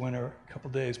choose the winner a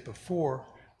couple days before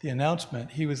the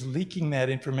announcement. He was leaking that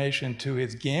information to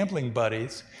his gambling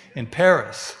buddies in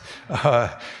Paris.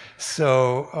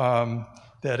 So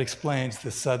that explains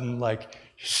the sudden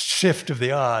shift of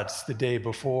the odds the day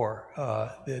before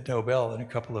the Nobel in a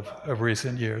couple of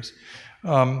recent years.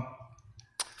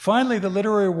 Finally, the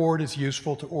literary award is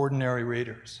useful to ordinary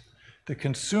readers, the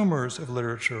consumers of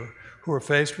literature who are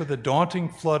faced with a daunting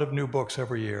flood of new books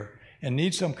every year and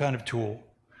need some kind of tool,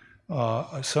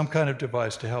 some kind of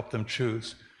device to help them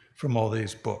choose from all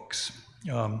these books.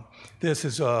 This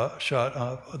is a shot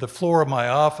of the floor of my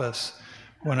office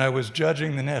when I was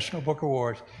judging the National Book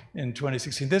Award in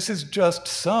 2016. This is just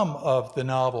some of the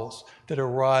novels that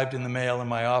arrived in the mail in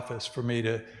my office for me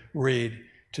to read,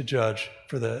 to judge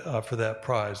for that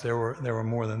prize. There were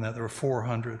more than that. There were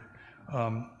 400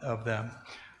 of them.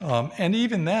 And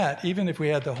even if we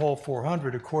had the whole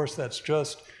 400, of course, that's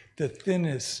just the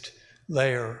thinnest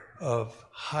layer of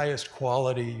highest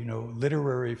quality,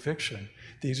 literary fiction.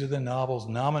 These are the novels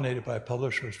nominated by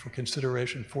publishers for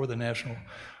consideration for the National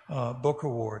Book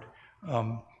Award.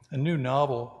 A new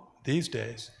novel these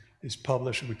days is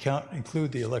published, we can't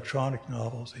include the electronic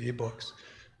novels, the ebooks.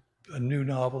 A new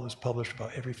novel is published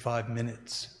about every 5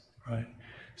 minutes, right?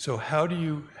 So how do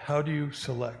you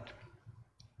select?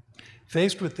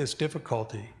 Faced with this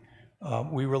difficulty,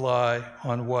 we rely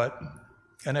on what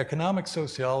an economic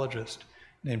sociologist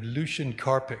named Lucien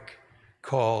Karpik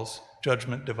calls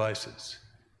judgment devices.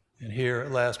 And here,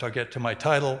 at last, I'll get to my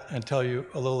title and tell you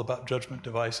a little about judgment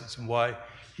devices and why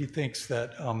he thinks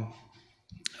that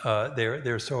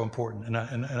they're so important, and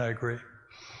I agree.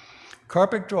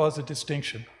 Karpik draws a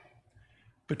distinction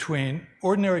between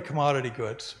ordinary commodity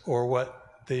goods, or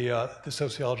what the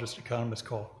sociologist economists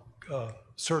call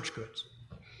search goods.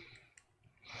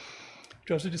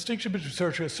 Draws a distinction between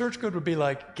search goods. Search good would be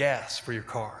like gas for your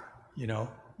car.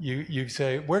 You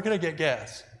say, where can I get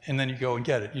gas? And then you go and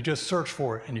get it. You just search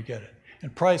for it and you get it.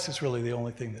 And price is really the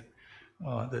only thing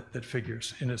that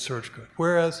figures in a search good.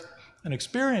 Whereas an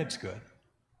experience good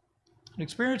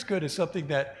is something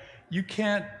that you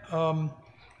can't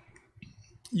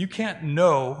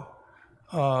know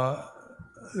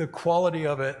the quality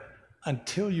of it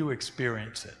until you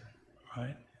experience it,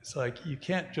 right? It's like you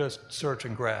can't just search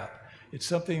and grab. It's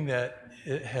something that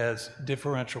it has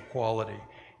differential quality,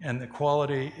 and the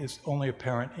quality is only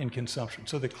apparent in consumption.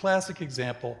 So the classic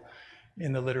example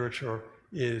in the literature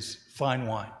is fine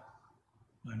wine.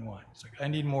 Fine wine. It's like, I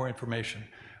need more information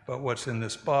about what's in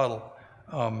this bottle.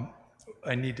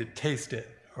 I need to taste it,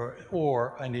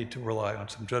 or I need to rely on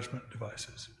some judgment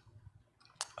devices.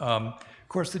 Of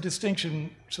course, the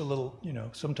distinction is a little,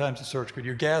 sometimes a search good.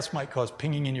 Your gas might cause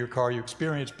pinging in your car. You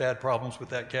experience bad problems with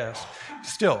that gas.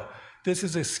 Still, this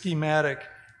is a schematic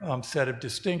set of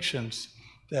distinctions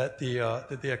that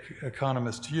the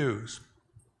economists use.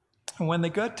 And when they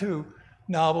got to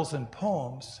novels and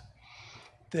poems,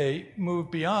 they move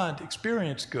beyond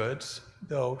experience goods,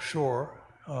 though sure,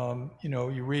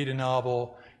 you read a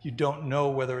novel, you don't know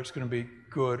whether it's going to be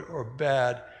good or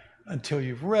bad until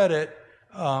you've read it.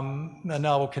 A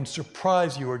novel can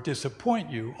surprise you or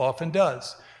disappoint you, often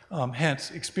does,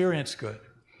 hence experience good.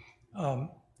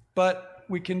 But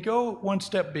we can go one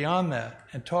step beyond that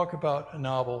and talk about a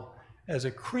novel as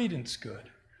a credence good.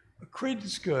 A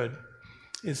credence good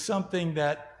is something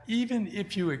that even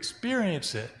if you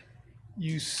experience it,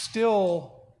 you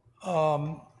still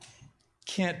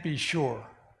can't be sure,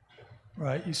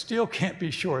 right? You still can't be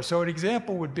sure. So an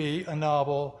example would be a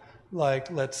novel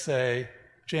like, let's say,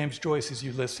 James Joyce's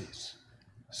Ulysses.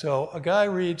 So a guy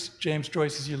reads James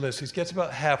Joyce's Ulysses, gets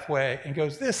about halfway, and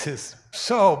goes, this is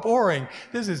so boring.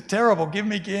 This is terrible. Give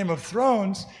me Game of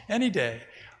Thrones any day.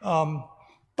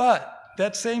 But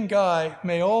that same guy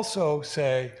may also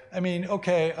say,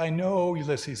 okay, I know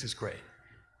Ulysses is great,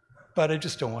 but I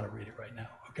just don't want to read it right now,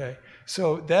 okay?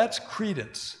 So that's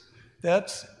credence.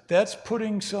 That's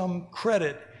putting some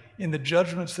credit in the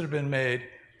judgments that have been made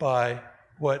by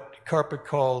what Karpik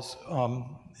calls,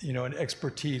 an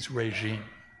expertise regime.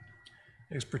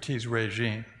 Expertise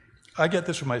regime. I get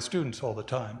this from my students all the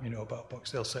time, about books.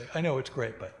 They'll say, I know it's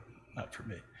great, but not for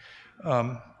me.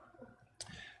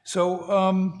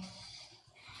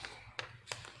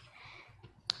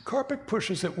 Karpik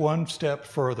pushes it one step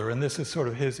further, and this is sort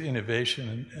of his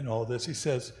innovation in all this. He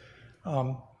says,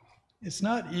 it's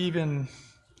not even,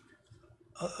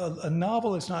 a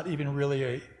novel is not even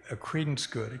really a credence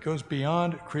good. It goes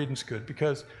beyond credence good,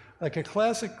 because like a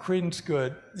classic credence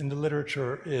good in the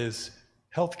literature is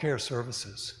healthcare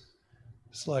services.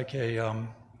 It's like an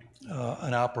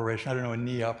operation, I don't know, a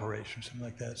knee operation, something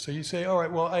like that. So you say, all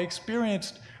right, well, I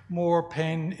experienced more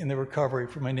pain in the recovery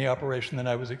from my knee operation than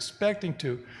I was expecting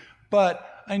to,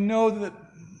 but I know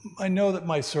that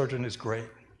my surgeon is great,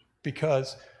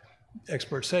 because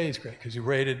experts say he's great, because he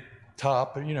rated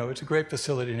top, and it's a great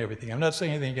facility and everything. I'm not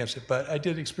saying anything against it, but I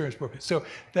did experience more pain. So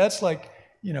that's like,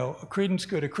 a credence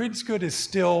good. A credence good is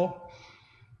still,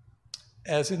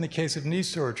 as in the case of knee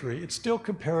surgery, it's still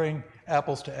comparing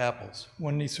apples to apples,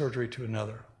 one knee surgery to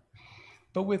another.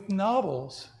 But with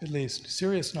novels, at least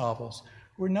serious novels,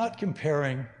 we're not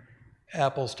comparing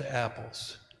apples to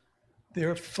apples.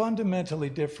 They're fundamentally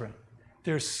different.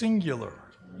 They're singular.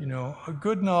 A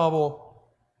good novel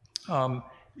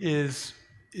is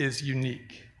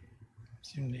unique.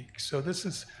 It's unique. So this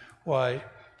is why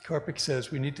Karpik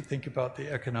says we need to think about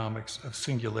the economics of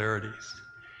singularities.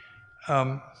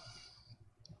 And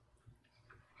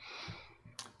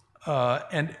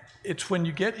it's when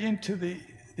you get into the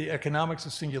economics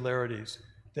of singularities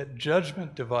that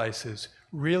judgment devices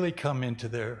really come into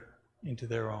their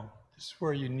own. This is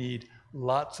where you need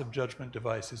lots of judgment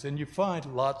devices, and you find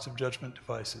lots of judgment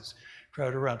devices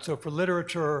crowded around. So for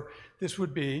literature, this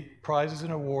would be prizes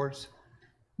and awards,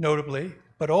 notably,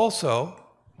 but also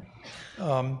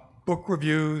book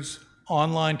reviews,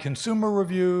 online consumer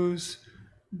reviews,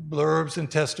 blurbs and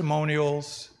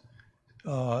testimonials,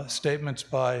 statements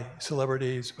by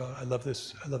celebrities about, I love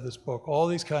this book, all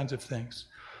these kinds of things.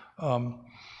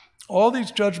 All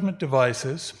these judgment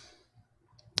devices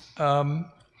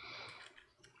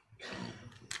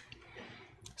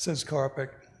says Karpik,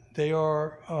 they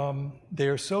are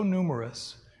so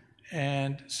numerous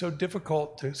and so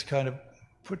difficult to kind of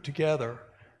put together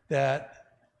that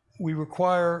we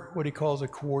require what he calls a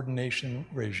coordination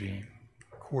regime,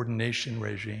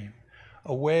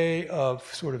 a way of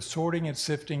sort of sorting and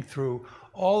sifting through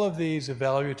all of these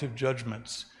evaluative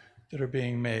judgments that are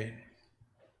being made.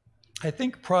 I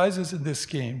think prizes in this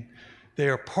scheme, they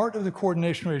are part of the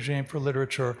coordination regime for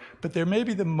literature, but they're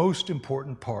maybe the most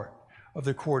important part of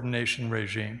the coordination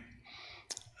regime.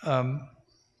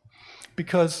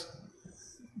 Because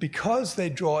they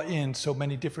draw in so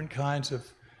many different kinds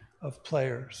of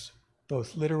players,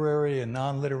 both literary and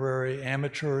non-literary,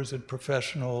 amateurs and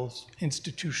professionals,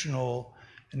 institutional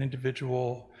and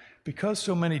individual, because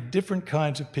so many different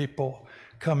kinds of people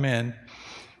come in,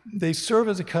 they serve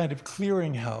as a kind of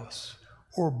clearinghouse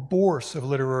or bourse of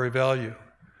literary value,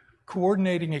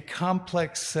 coordinating a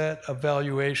complex set of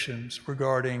valuations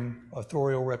regarding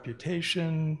authorial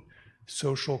reputation,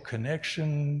 social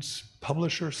connections,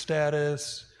 publisher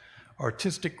status,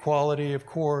 artistic quality, of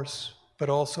course, but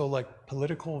also like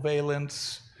political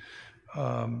valence,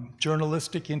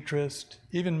 journalistic interest,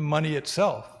 even money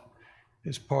itself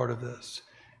is part of this.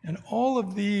 And all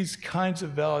of these kinds of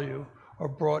value are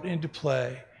brought into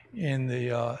play in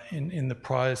the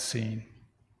prize scene.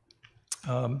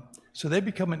 So they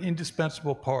become an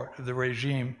indispensable part of the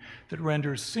regime that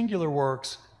renders singular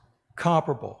works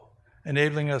comparable,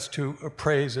 enabling us to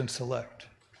appraise and select.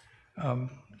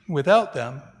 Without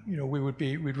them,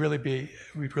 we'd really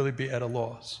be at a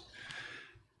loss.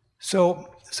 So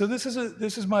this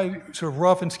is my sort of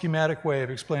rough and schematic way of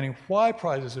explaining why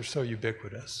prizes are so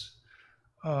ubiquitous,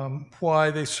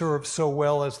 why they serve so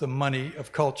well as the money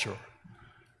of culture.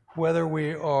 Whether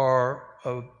we are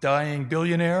a dying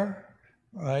billionaire,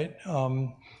 right,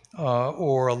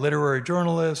 or a literary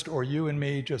journalist, or you and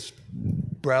me just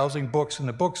browsing books in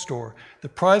the bookstore, the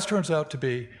prize turns out to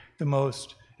be the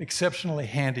most exceptionally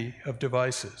handy of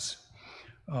devices.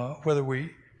 Whatever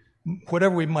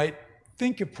we might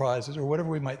think of prizes, or whatever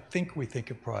we might think we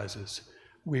think of prizes,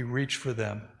 we reach for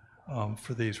them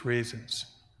for these reasons.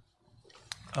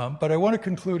 But I want to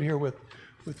conclude here with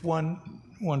one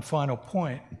final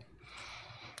point,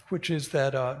 which is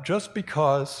that just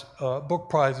because book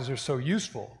prizes are so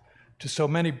useful to so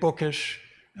many bookish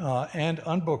and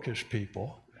unbookish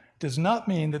people does not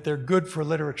mean that they're good for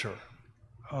literature.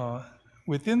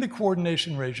 Within the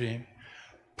coordination regime,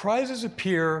 prizes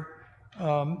appear,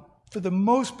 for the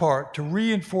most part, to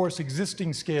reinforce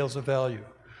existing scales of value,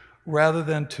 rather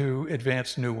than to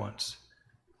advance new ones.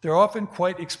 They're often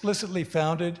quite explicitly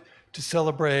founded to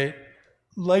celebrate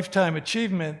lifetime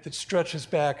achievement that stretches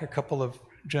back a couple of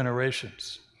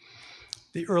generations.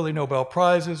 The early Nobel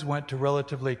Prizes went to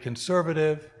relatively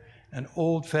conservative and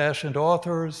old-fashioned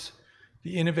authors,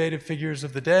 the innovative figures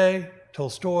of the day,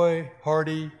 Tolstoy,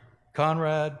 Hardy,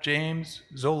 Conrad, James,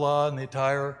 Zola, and the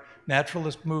entire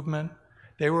naturalist movement.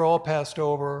 They were all passed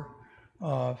over,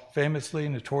 famously,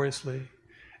 notoriously,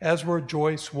 as were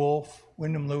Joyce, Woolf,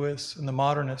 Wyndham Lewis, and the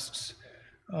modernists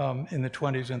in the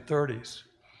 20s and 30s.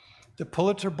 The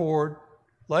Pulitzer Board,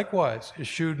 likewise,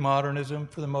 eschewed modernism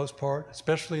for the most part,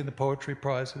 especially in the poetry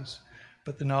prizes,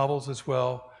 but the novels as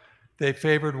well. They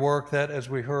favored work that, as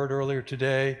we heard earlier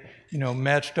today,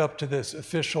 matched up to this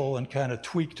official and kind of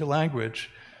tweaked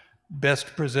language,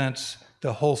 best presents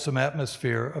the wholesome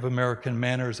atmosphere of American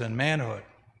manners and manhood.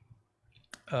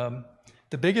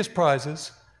 The biggest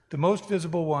prizes, the most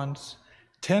visible ones,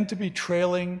 tend to be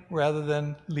trailing rather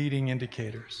than leading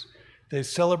indicators. They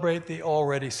celebrate the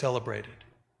already celebrated.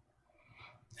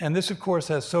 And this, of course,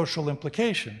 has social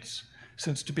implications,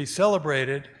 since to be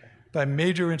celebrated by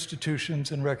major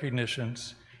institutions and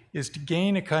recognitions is to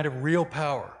gain a kind of real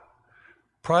power.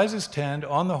 Prizes tend,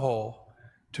 on the whole,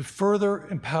 to further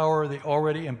empower the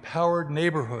already empowered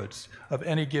neighborhoods of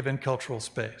any given cultural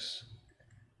space.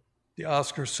 The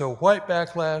Oscars So White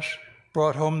backlash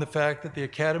brought home the fact that the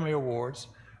Academy Awards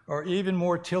are even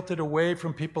more tilted away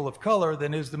from people of color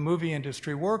than is the movie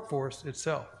industry workforce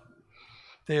itself.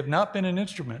 They have not been an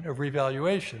instrument of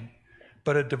revaluation,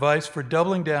 but a device for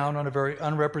doubling down on a very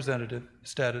unrepresentative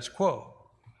status quo.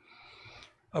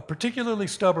 A particularly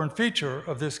stubborn feature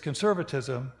of this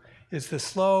conservatism is the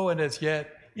slow and as yet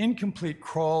incomplete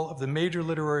crawl of the major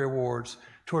literary awards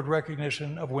toward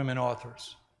recognition of women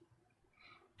authors.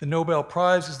 The Nobel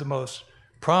Prize is the most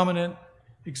prominent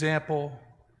example.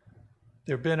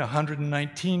 There have been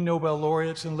 119 Nobel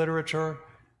laureates in literature,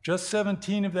 just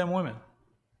 17 of them women.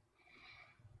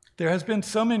 There has been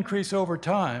some increase over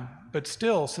time, but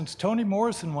still, since Toni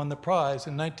Morrison won the prize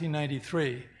in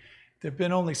 1993, there have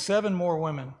been only 7 more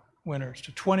women winners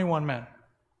to 21 men.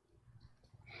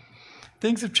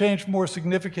 Things have changed more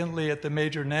significantly at the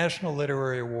major national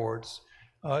literary awards,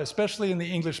 especially in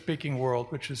the English-speaking world,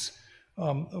 which is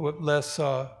less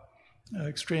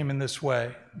extreme in this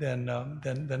way than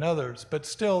others. But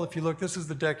still, if you look, this is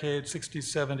the decade, 60s,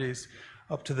 70s,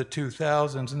 up to the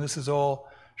 2000s, and this is all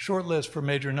shortlist for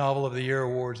major novel of the year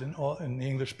awards in the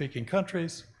English-speaking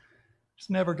countries. It's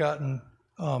never gotten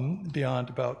beyond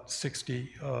about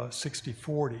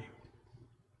 60-40.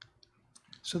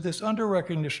 So this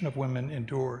under-recognition of women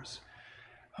endures.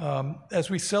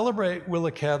 As we celebrate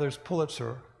Willa Cather's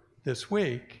Pulitzer this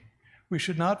week, we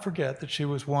should not forget that she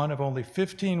was one of only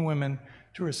 15 women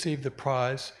to receive the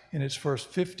prize in its first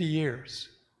 50 years.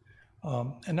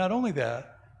 And not only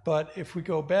that, but if we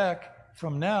go back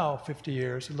from now 50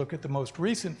 years and look at the most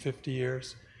recent 50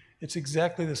 years, it's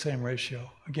exactly the same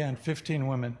ratio. Again, 15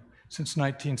 women since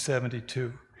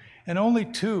 1972, and only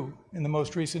 2 in the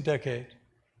most recent decade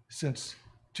since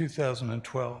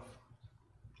 2012.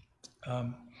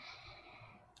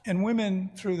 And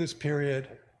women through this period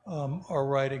are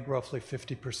writing roughly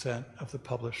 50% of the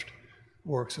published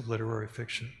works of literary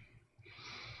fiction.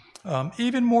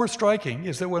 Even more striking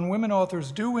is that when women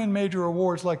authors do win major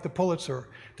awards like the Pulitzer,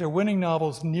 their winning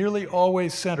novels nearly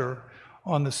always center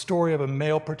on the story of a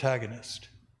male protagonist.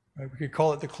 Right? We could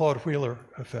call it the Claude Wheeler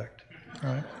effect.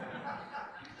 Right?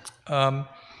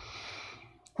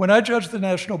 When I judged the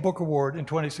National Book Award in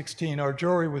 2016, our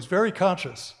jury was very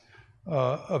conscious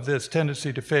of this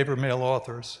tendency to favor male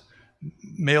authors,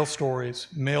 male stories,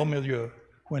 male milieu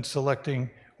when selecting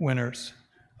winners.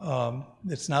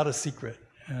 It's not a secret.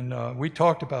 And we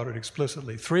talked about it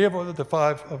explicitly. 3 of the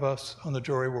 5 of us on the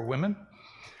jury were women.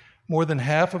 More than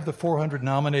half of the 400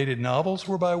 nominated novels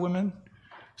were by women,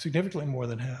 significantly more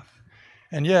than half.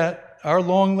 And yet, our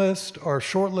long list, our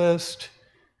short list,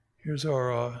 here's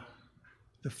our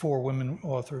the 4 women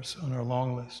authors on our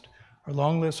long list. Our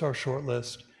long list, our short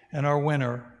list, and our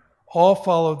winner all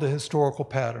followed the historical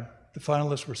pattern. The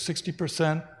finalists were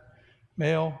 60%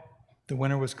 male. The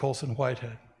winner was Colson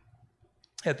Whitehead.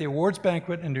 At the awards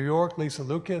banquet in New York, Lisa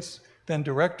Lucas, then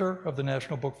director of the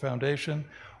National Book Foundation,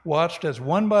 watched as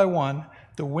one by one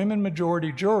the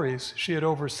women-majority juries she had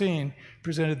overseen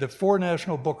presented the 4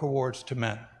 National Book Awards to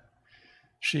men.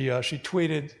 She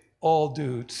tweeted, "All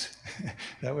dudes."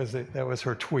 that was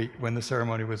her tweet when the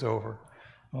ceremony was over.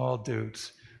 All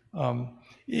dudes.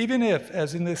 Even if,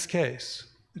 as in this case,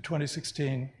 the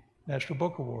 2016 National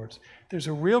Book Awards, there's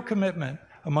a real commitment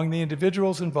among the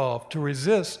individuals involved to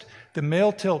resist the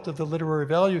male tilt of the literary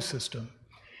value system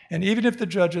And even if the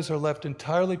judges are left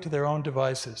entirely to their own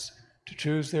devices to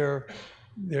choose their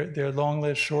long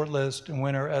list, short list, and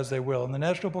winner as they will, in the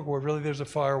National Book Award, really there's a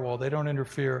firewall. They don't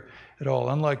interfere at all,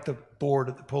 unlike the board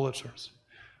at the Pulitzers.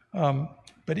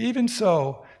 But even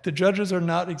so, the judges are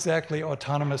not exactly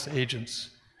autonomous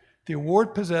agents. The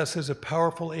award possesses a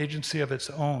powerful agency of its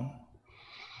own.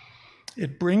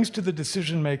 It brings to the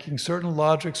decision-making certain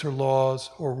logics or laws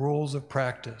or rules of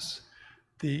practice.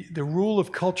 The rule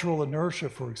of cultural inertia,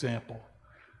 for example,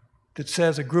 that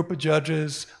says a group of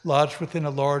judges lodged within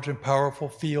a large and powerful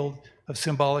field of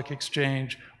symbolic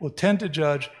exchange will tend to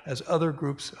judge as other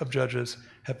groups of judges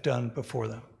have done before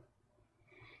them.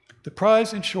 The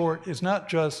prize, in short, is not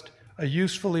just a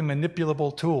usefully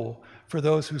manipulable tool for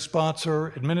those who sponsor,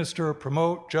 administer,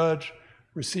 promote, judge,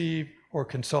 receive, or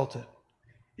consult it.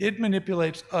 It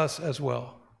manipulates us as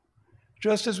well.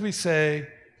 Just as we say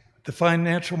the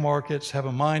financial markets have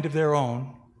a mind of their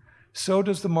own, so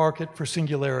does the market for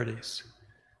singularities.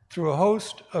 Through a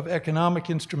host of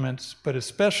economic instruments, but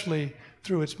especially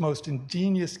through its most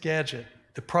ingenious gadget,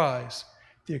 the prize,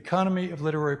 the economy of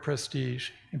literary prestige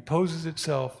imposes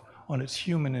itself on its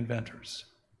human inventors.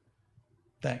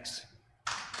 Thanks.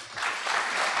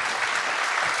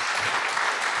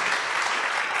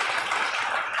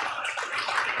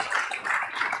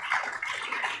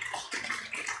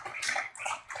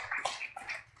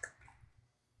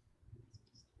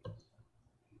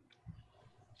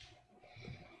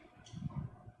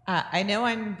 I know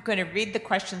I'm going to read the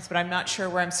questions, but I'm not sure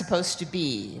where I'm supposed to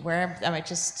be. Where am I?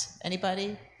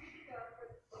 Anybody?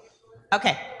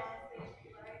 Okay.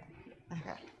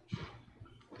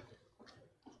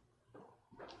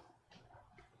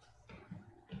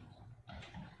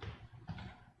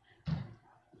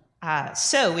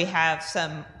 So we have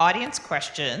some audience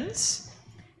questions.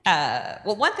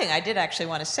 Well, one thing I did actually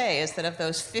want to say is that of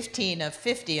those 15 of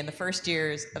 50 in the first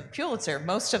years of Pulitzer,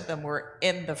 most of them were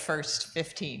in the first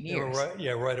 15 years.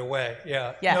 Right away.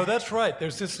 Yeah. Yeah. No, that's right.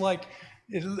 There's this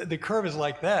the curve is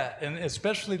like that, and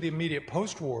especially the immediate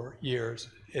post-war years,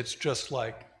 it's just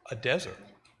like a desert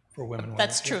for women.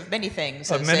 That's true of many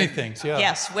things. Of many things, yeah.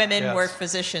 Yes, women were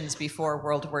physicians before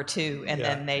World War II, and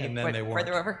then they went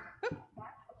further over.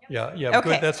 Yeah, okay.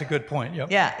 Good. That's a good point.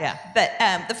 Yep. Yeah. But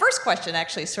the first question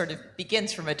actually sort of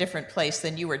begins from a different place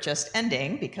than you were just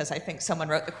ending, because I think someone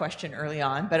wrote the question early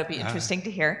on, but it'll be interesting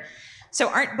to hear. So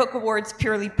aren't book awards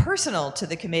purely personal to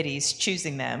the committees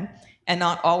choosing them, and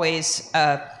not always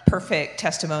a perfect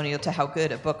testimonial to how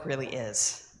good a book really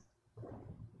is?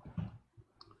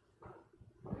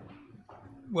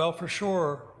 Well, for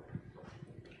sure,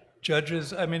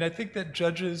 judges, I think that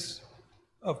judges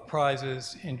of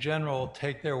prizes in general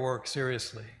take their work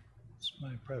seriously. That's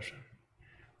my impression.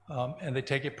 And they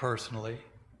take it personally.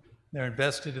 They're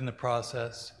invested in the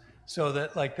process. So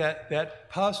that that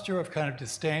posture of kind of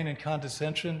disdain and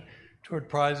condescension toward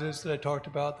prizes that I talked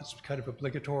about, that's kind of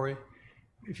obligatory.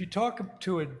 If you talk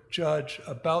to a judge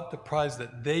about the prize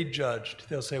that they judged,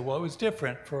 they'll say, well, it was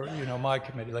different for, my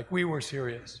committee. Like, we were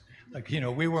serious. Like,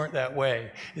 we weren't that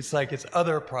way. It's like it's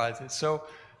other prizes.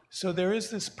 So there is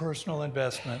this personal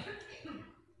investment,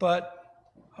 but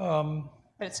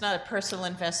it's not a personal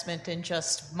investment in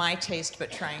just my taste,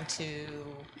 but trying to.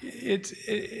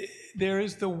 There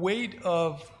is the weight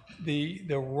of the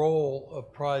role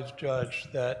of prize judge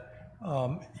that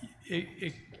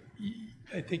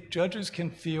I think judges can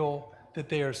feel that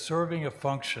they are serving a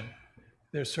function.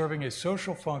 They're serving a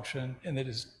social function, and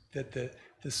that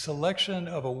the selection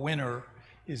of a winner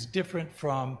is different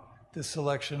from the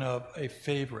selection of a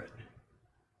favorite,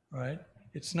 right?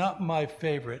 It's not my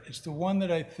favorite. It's the one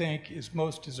that I think is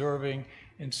most deserving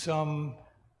in some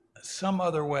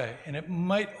other way. And it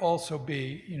might also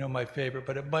be, my favorite,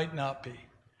 but it might not be.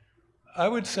 I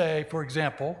would say, for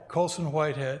example, Colson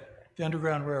Whitehead, The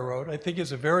Underground Railroad, I think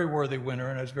is a very worthy winner,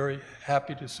 and I was very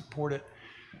happy to support it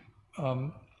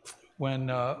when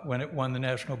it won the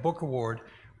National Book Award.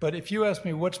 But if you ask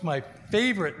me what's my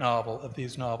favorite novel of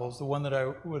these novels, the one that I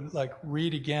would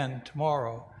read again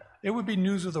tomorrow, it would be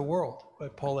News of the World by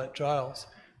Paulette Giles.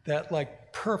 That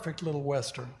perfect little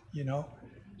Western,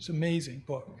 It's an amazing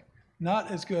book. Not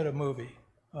as good a movie.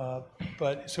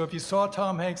 But so if you saw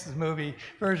Tom Hanks' movie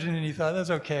version and you thought,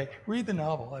 that's okay, read the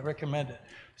novel. I recommend it.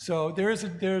 So there is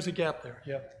a gap there,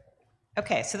 yeah.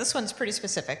 Okay, so this one's pretty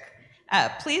specific.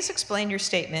 Please explain your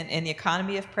statement in The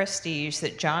Economy of Prestige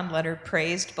that John Leonard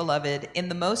praised Beloved in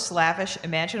the most lavish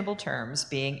imaginable terms,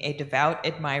 being a devout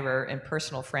admirer and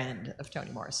personal friend of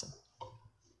Toni Morrison.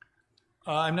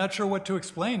 I'm not sure what to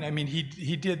explain.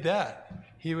 He did that.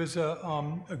 He was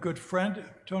a good friend.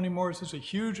 Toni Morrison's a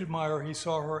huge admirer. He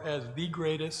saw her as the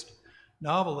greatest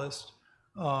novelist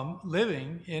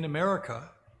living in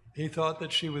America. He thought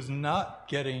that she was not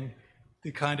getting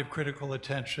the kind of critical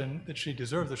attention that she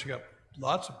deserved, that she got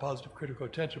lots of positive critical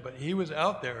attention, but he was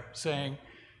out there saying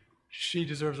she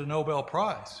deserves a Nobel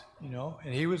Prize, you know,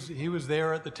 and he was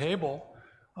there at the table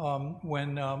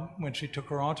when she took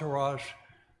her entourage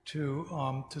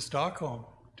to Stockholm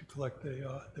to collect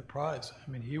the prize. I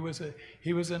mean, he was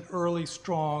an early,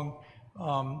 strong,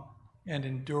 and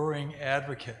enduring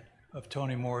advocate of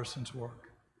Toni Morrison's work.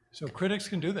 So critics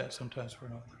can do that sometimes for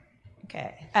an author.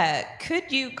 Okay.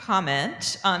 Could you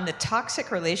comment on the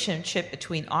toxic relationship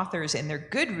between authors and their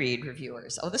Goodread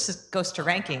reviewers? Oh, this goes to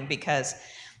ranking because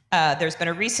there's been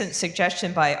a recent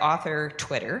suggestion by author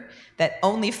Twitter that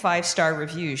only 5-star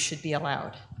reviews should be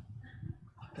allowed.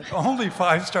 That only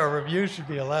 5-star reviews should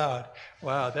be allowed.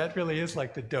 Wow, that really is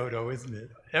like the dodo, isn't it?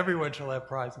 Everyone shall have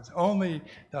prizes. Only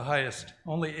the highest,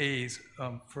 only A's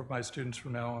for my students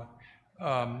from now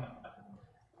on.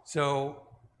 So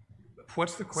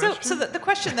what's the question? So the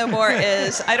question, though, more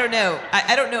is, I don't know.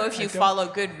 I don't know if you follow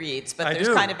Goodreads, but there's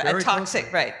kind of a toxic,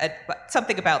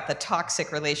 something about the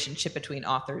toxic relationship between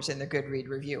authors and the Goodread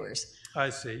reviewers. I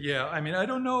see. Yeah. I mean, I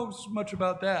don't know much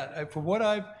about that. From what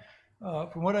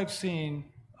I've seen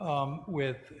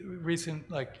with recent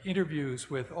interviews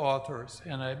with authors,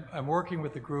 and I'm working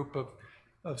with a group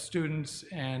of students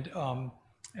and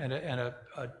a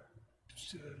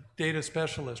data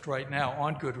specialist right now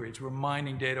on Goodreads. We're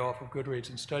mining data off of Goodreads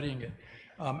and studying it.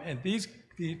 And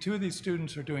two of these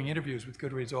students are doing interviews with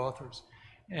Goodreads authors.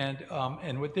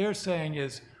 And what they're saying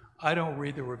is, I don't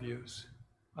read the reviews.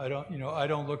 I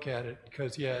don't look at it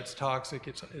because, yeah, it's toxic,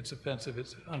 it's offensive,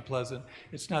 it's unpleasant.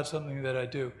 It's not something that I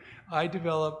do. I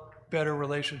develop better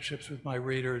relationships with my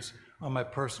readers on my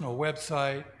personal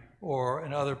website or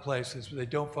in other places where they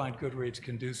don't find Goodreads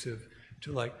conducive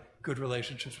to good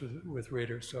relationships with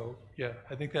readers. So yeah,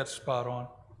 I think that's spot on.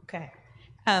 Okay.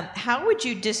 How would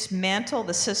you dismantle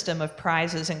the system of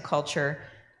prizes and culture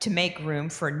to make room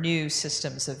for new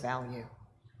systems of value?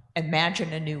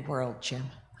 Imagine a new world, Jim.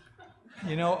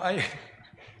 You know,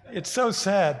 it's so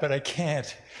sad, but I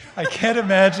can't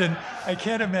imagine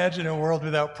a world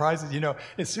without prizes. You know,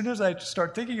 as soon as I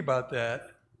start thinking about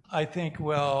that, I think,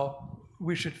 well,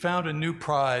 we should found a new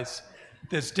prize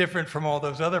that's different from all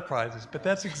those other prizes. But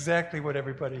that's exactly what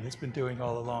everybody has been doing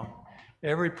all along.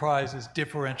 Every prize is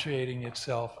differentiating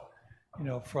itself, you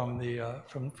know, from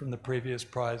the previous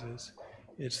prizes.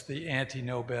 It's the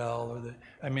anti-Nobel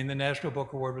the National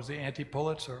Book Award was the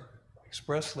anti-Pulitzer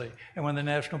expressly. And when the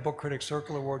National Book Critics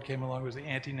Circle Award came along, it was the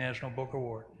anti-National Book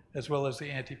Award, as well as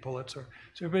the anti-Pulitzer.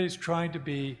 So everybody's trying to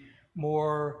be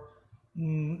more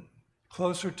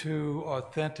closer to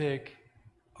authentic,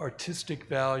 artistic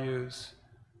values,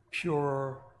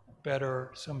 purer,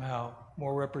 better, somehow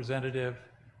more representative.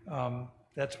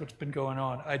 That's what's been going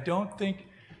on. I don't think.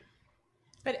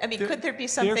 But I mean, could there be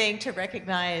something to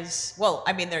recognize? Well,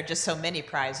 I mean, there are just so many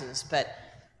prizes, but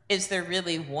is there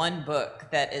really one book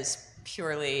that is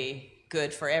purely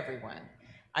good for everyone?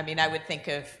 I mean, I would think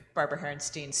of Barbara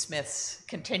Herrenstein Smith's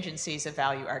Contingencies of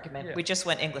Value argument. Yeah. We just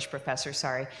went English professor,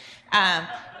 sorry.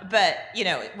 But, you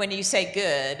know, when you say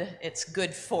good, it's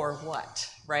good for what,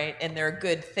 right? And there are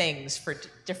good things for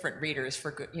different readers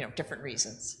for good, you know, different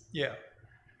reasons. Yeah.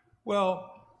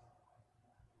 Well,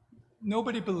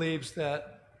 nobody believes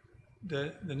that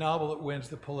the novel that wins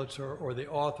the Pulitzer or the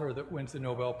author that wins the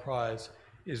Nobel Prize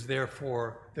is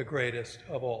therefore the greatest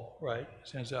of all, right?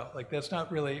 Turns out, that's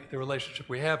not really the relationship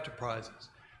we have to prizes.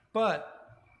 But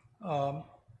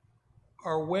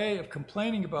our way of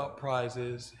complaining about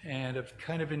prizes and of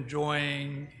kind of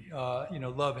enjoying,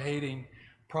 love-hating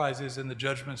prizes and the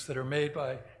judgments that are made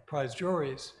by prize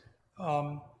juries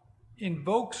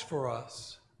invokes for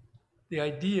us the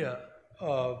idea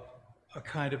of a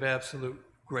kind of absolute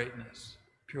greatness,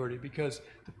 purity, because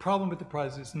the problem with the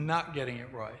prize is not getting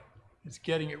it right. It's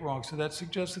getting it wrong. So that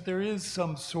suggests that there is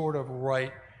some sort of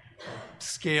right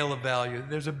scale of value.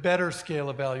 There's a better scale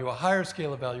of value, a higher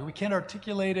scale of value. We can't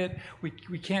articulate it.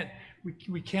 We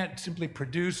can't simply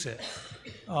produce it.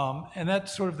 And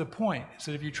that's sort of the point.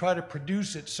 So if you try to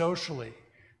produce it socially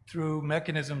through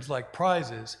mechanisms like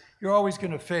prizes, you're always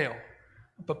going to fail.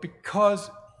 But because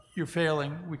you're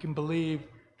failing, we can believe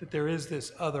that there is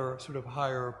this other sort of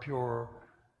higher, purer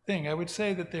thing. I would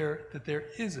say that there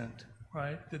isn't.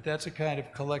 Right? That's a kind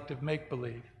of collective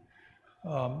make-believe.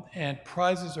 And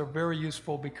prizes are very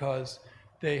useful because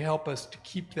they help us to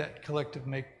keep that collective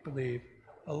make-believe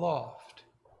aloft.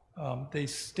 They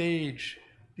stage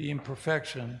the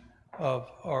imperfection of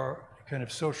our kind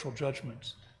of social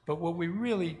judgments. But what we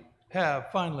really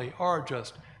have, finally, are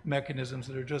just mechanisms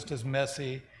that are just as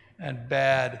messy and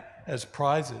bad as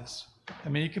prizes. I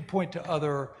mean, you can point to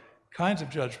other kinds of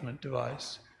judgment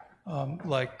device,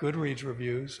 like Goodreads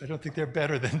reviews. I don't think they're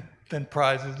better than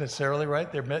prizes necessarily,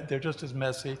 right? They're just as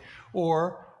messy.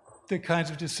 Or the kinds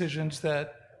of decisions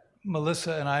that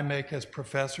Melissa and I make as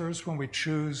professors when we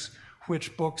choose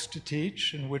which books to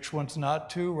teach and which ones not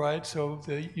to, right? So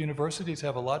the universities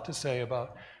have a lot to say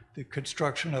about the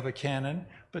construction of a canon,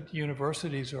 but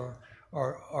universities are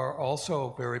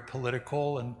also very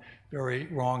political and very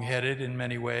wrong-headed in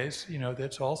many ways. You know,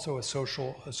 that's also a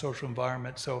social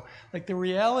environment. So, like, the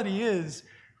reality is,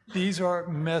 these are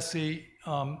messy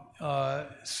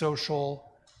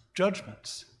social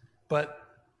judgments, but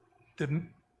the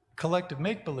collective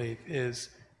make-believe is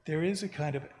there is a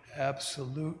kind of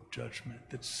absolute judgment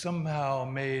that's somehow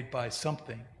made by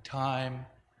something, time,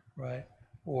 right,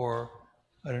 or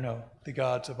I don't know, the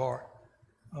gods of art.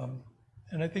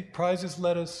 And I think prizes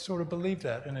let us sort of believe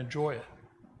that and enjoy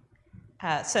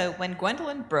it. So when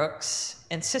Gwendolyn Brooks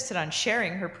insisted on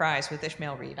sharing her prize with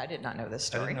Ishmael Reed, I did not know this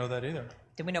story. I didn't know that either.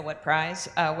 Do we know what prize?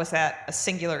 Was that a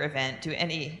singular event?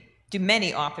 Do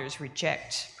many authors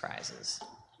reject prizes?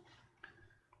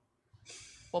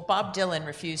 Well, Bob Dylan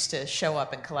refused to show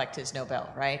up and collect his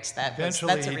Nobel, right?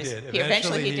 Eventually he did.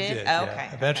 Eventually he did? Oh, okay.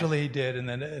 Yeah. Eventually he did, and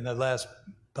then in the last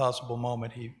possible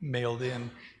moment, he mailed in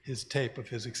his tape of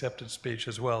his acceptance speech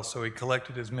as well, so he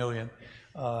collected his $1 million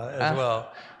as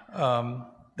well.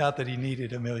 Not that he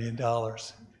needed $1 million,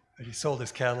 but he sold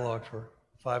his catalog for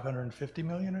 $550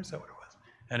 million, or is that what it was?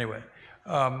 Anyway,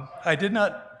 I did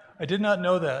not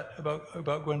know that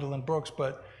about Gwendolyn Brooks,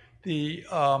 but the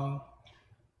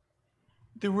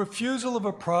refusal of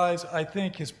a prize, I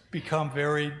think, has become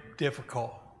very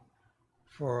difficult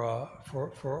for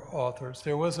authors.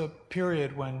 There was a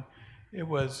period when it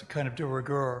was kind of de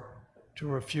rigueur to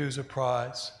refuse a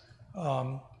prize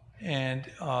and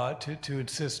to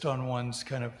insist on one's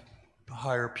kind of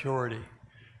higher purity.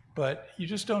 But you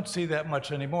just don't see that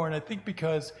much anymore, and I think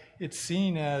because it's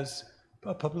seen as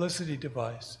a publicity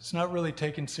device. It's not really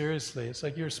taken seriously. It's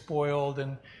like you're spoiled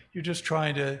and you're just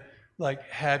trying to like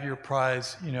have your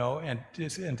prize, you know, and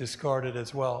discard it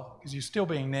as well, because you're still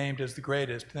being named as the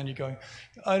greatest. But then you're going,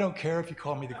 I don't care if you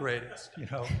call me the greatest, you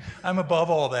know, I'm above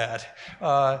all that.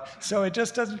 So it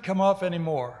just doesn't come off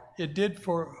anymore. It did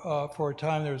for a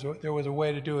time. There was a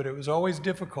way to do it. It was always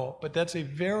difficult, but it's a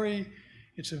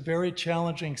very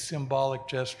challenging symbolic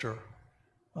gesture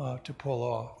to pull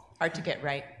off. Hard to get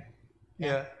right.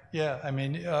 Yeah. I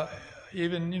mean,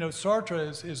 even, you know,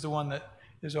 Sartre is the one that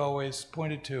is always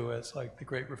pointed to as like the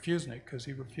great refusenik, because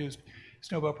he refused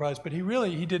his Nobel Prize. But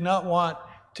he did not want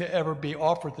to ever be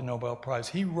offered the Nobel Prize.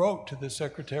 He wrote to the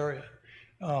Secretariat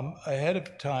ahead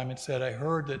of time and said, I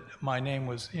heard that my name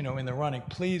was, you know, in the running.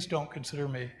 Please don't consider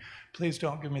me. Please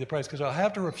don't give me the prize, because I'll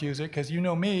have to refuse it, because you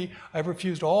know me, I've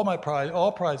refused all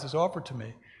prizes offered to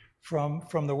me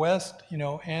from the West, you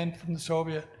know, and from the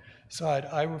Soviet side.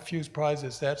 I refuse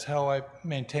prizes. That's how I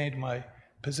maintained my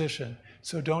position.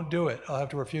 So don't do it. I'll have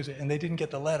to refuse it. And they didn't get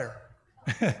the letter.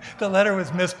 The letter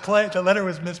was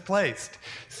misplaced.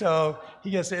 So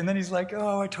he gets it, and then he's like,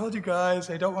 "Oh, I told you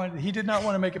guys, I don't want." He did not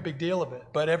want to make a big deal of it,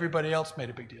 but everybody else made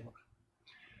a big deal of it.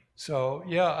 So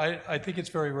yeah, I think it's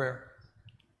very rare.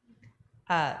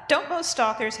 Don't most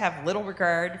authors have little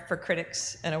regard for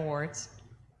critics and awards?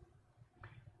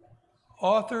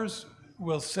 Authors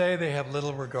will say they have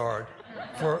little regard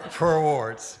for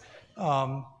awards.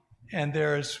 And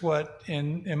there's what,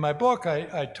 in my book,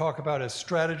 I talk about as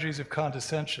strategies of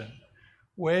condescension,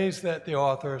 ways that the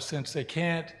author, since they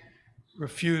can't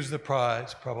refuse the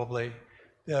prize, probably,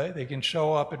 they can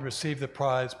show up and receive the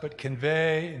prize, but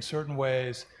convey, in certain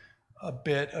ways, a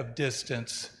bit of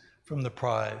distance from the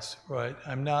prize, right?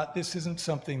 This isn't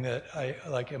something that I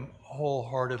am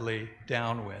wholeheartedly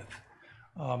down with.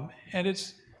 And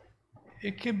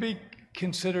it can be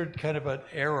considered kind of an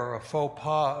error, a faux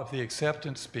pas of the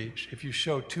acceptance speech if you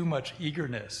show too much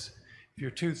eagerness, if you're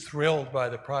too thrilled by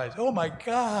the prize. Oh my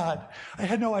God, I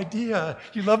had no idea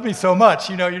you love me so much.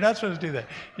 You know, you're not supposed to do that.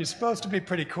 You're supposed to be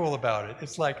pretty cool about it.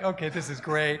 It's like, okay, this is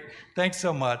great, thanks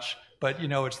so much, but you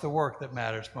know, it's the work that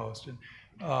matters most. And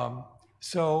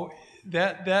so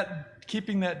that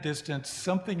keeping that distance,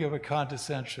 something of a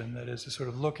condescension, that is a sort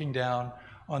of looking down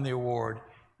on the award,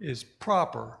 is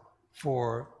proper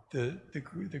for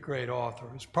the great author.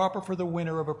 It's proper for the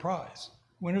winner of a prize.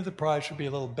 Winner of the prize should be a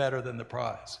little better than the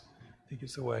prize. I think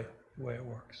it's the way it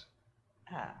works.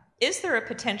 Is there a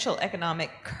potential economic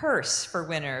curse for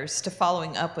winners to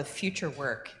following up with future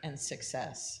work and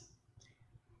success?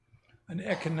 An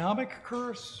economic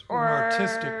curse or an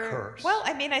artistic curse? Well,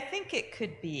 I mean, I think it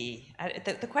could be.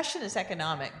 The question is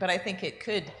economic, but I think it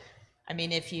could. I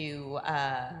mean, if you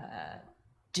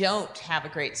don't have a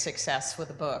great success with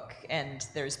a book and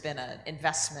there's been an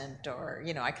investment or,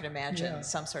 you know, I could imagine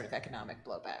some sort of economic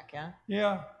blowback, yeah?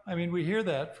 Yeah, I mean, we hear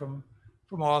that from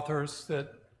authors that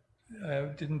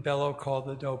didn't Bellow call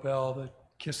the Nobel the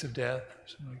kiss of death or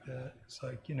something like that. It's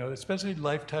like, you know, especially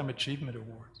Lifetime Achievement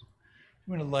Awards.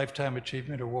 You win a Lifetime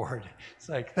Achievement Award. It's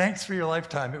like, thanks for your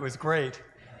lifetime, it was great.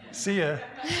 See ya.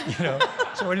 You know,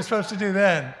 so what are you supposed to do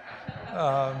then?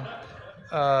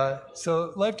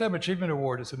 So Lifetime Achievement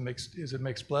Award is a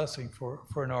mixed blessing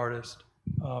for an artist,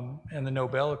 and the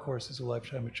Nobel, of course, is a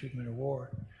Lifetime Achievement Award.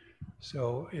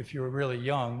 So if you're really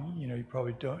young, you know, you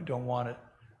probably don't want it.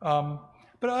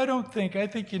 But I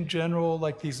think in general,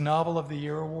 like these Novel of the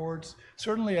Year awards,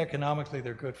 certainly economically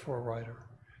they're good for a writer.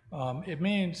 It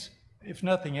means, if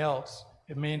nothing else,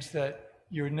 it means that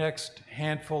your next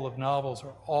handful of novels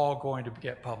are all going to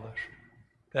get published.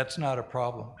 That's not a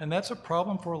problem. And that's a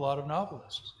problem for a lot of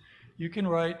novelists. You can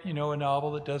write, you know, a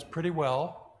novel that does pretty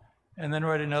well, and then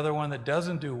write another one that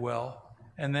doesn't do well,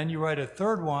 and then you write a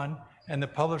third one, and the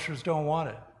publishers don't want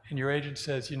it. And your agent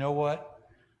says, you know what?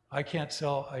 I can't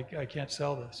sell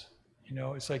this. You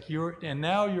know, it's like you're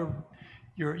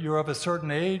of a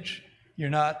certain age, you're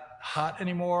not hot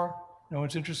anymore, no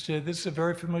one's interested. This is a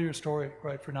very familiar story,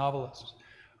 right, for novelists.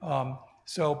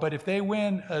 But if they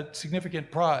win a significant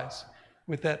prize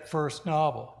with that first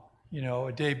novel, you know,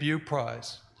 a debut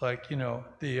prize, like, you know,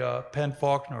 the Penn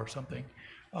Faulkner or something,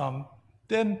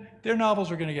 then their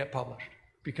novels are going to get published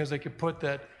because they could put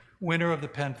that winner of the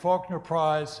Penn Faulkner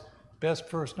Prize, best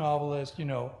first novelist, you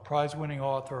know, prize-winning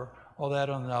author, all that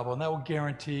on the novel, and that will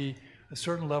guarantee a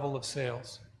certain level of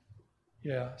sales.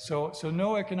 Yeah, so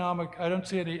no economic, I don't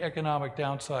see any economic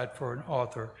downside for an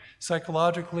author.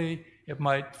 Psychologically, it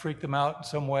might freak them out in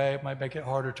some way, it might make it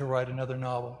harder to write another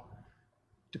novel.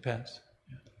 Depends.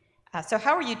 Yeah. So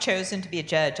how were you chosen to be a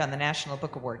judge on the National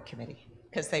Book Award Committee?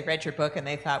 Because they read your book and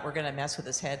they thought, we're going to mess with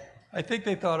his head? I think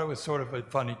they thought it was sort of a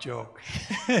funny joke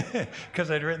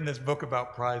because I'd written this book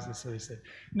about prizes, so they said,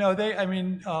 no,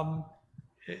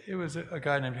 it was a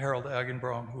guy named Harold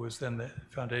Agenbaum who was then the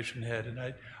foundation head,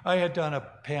 and I had done a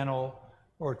panel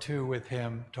or two with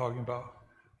him talking about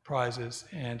prizes,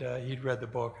 and he'd read the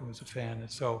book and was a fan,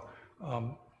 and so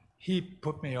he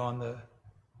put me on the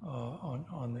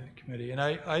committee, and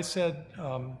I said,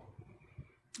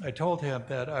 I told him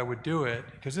that I would do it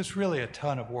because it's really a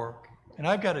ton of work. And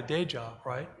I've got a day job,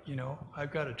 right? You know,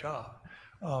 I've got a job,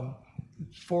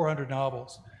 400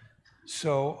 novels.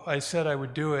 So I said I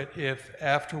would do it if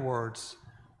afterwards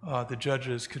the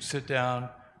judges could sit down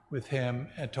with him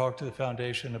and talk to the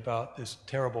foundation about this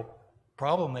terrible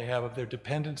problem they have of their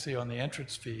dependency on the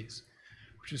entrance fees,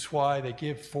 which is why they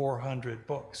give 400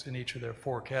 books in each of their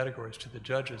 4 categories to the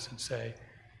judges and say,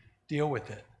 deal with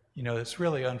it. You know, it's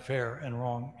really unfair and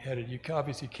wrong-headed. You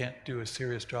obviously can't do a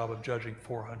serious job of judging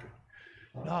 400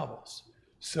 novels.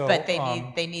 So, but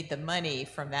they need the money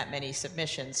from that many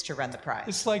submissions to run the prize.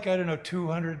 It's like, I don't know,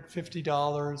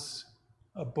 $250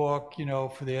 a book, you know,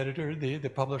 for the editor, the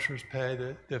publishers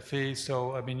pay the fee.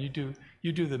 So, I mean, you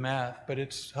do the math, but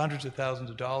it's hundreds of thousands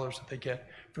of dollars that they get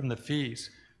from the fees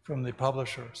from the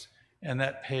publishers, and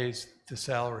that pays the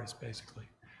salaries, basically.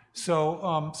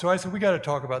 So, so I said, we got to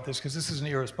talk about this because this is an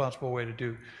irresponsible way to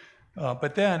do.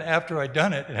 But then after I'd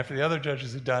done it, and after the other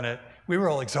judges had done it, we were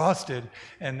all exhausted,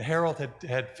 and Harold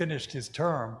had finished his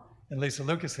term, and Lisa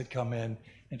Lucas had come in,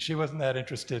 and she wasn't that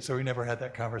interested, so we never had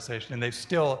that conversation. And they're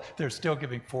still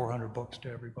giving 400 books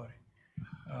to everybody.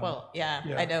 Well, yeah,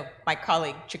 I know my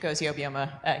colleague Chigozie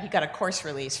Obioma, he got a course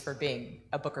release for being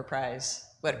a Booker Prize.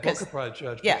 Booker Prize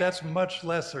judge, yeah. But that's much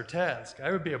lesser task.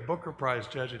 I would be a Booker Prize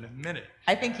judge in a minute.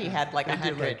 I think he had like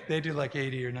 100. They do like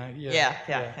 80 or 90.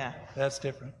 Yeah. That's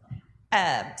different.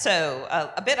 So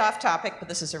a bit off topic, but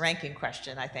this is a ranking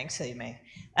question, I think, so you may.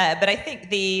 But I think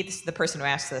this is the person who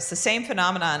asked this, the same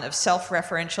phenomenon of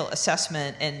self-referential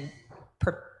assessment and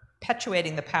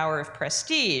perpetuating the power of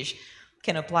prestige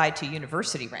can apply to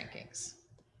university rankings.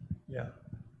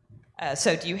 Yeah.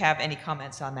 So do you have any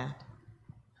comments on that?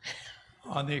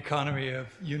 On the economy of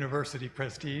university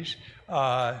prestige?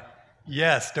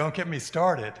 Yes, don't get me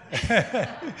started.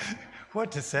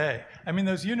 What to say? I mean,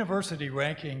 those university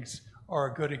rankings are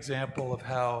a good example of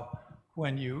how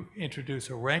when you introduce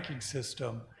a ranking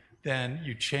system, then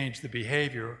you change the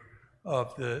behavior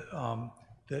of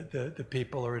the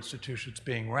people or institutions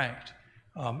being ranked.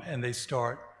 And they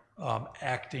start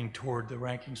acting toward the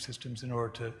ranking systems in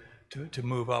order to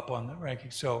move up on the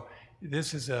rankings. So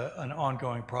this is an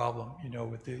ongoing problem, you know,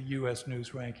 with the U.S. News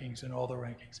rankings and all the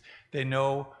rankings. They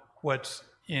know what's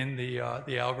in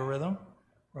the algorithm,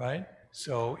 right?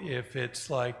 So if it's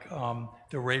like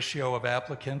the ratio of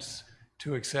applicants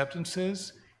to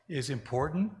acceptances, is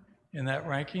important in that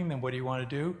ranking, then what do you want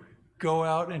to do? Go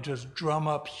out and just drum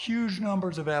up huge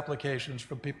numbers of applications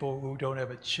from people who don't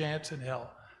have a chance in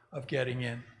hell of getting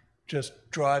in. Just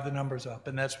drive the numbers up,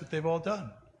 and that's what they've all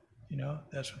done.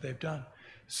 That's what they've done.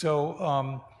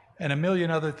 So, and a million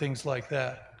other things like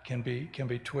that can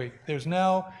be tweaked. There's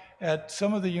now at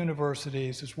some of the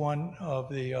universities, is one of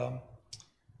the, I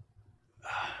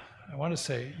want to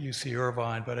say UC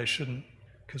Irvine, but I shouldn't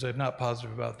because I'm not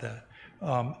positive about that,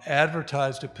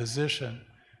 advertised a position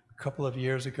a couple of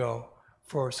years ago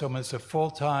for someone that's a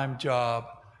full-time job,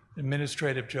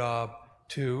 administrative job,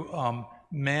 to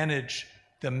manage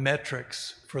the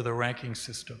metrics for the ranking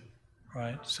system,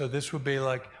 right? So this would be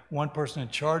like one person in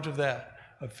charge of that,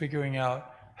 of figuring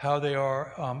out how they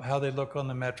are, how they look on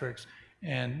the metrics,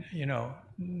 and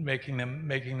making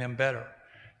them better.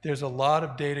 There's a lot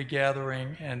of data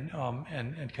gathering and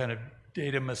kind of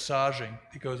data massaging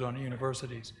that goes on at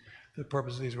universities for the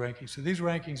purpose of these rankings. So these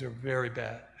rankings are very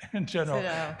bad in general.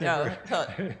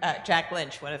 Jack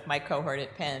Lynch, one of my cohort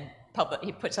at Penn,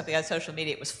 he put something on social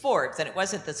media. It was Forbes, and it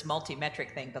wasn't this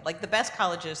multi-metric thing, but like the best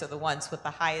colleges are the ones with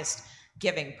the highest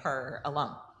giving per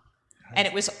alum. And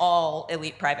it was all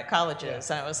elite private colleges.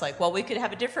 Yeah. And I was like, well, we could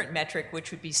have a different metric,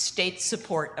 which would be state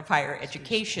support of higher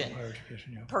education,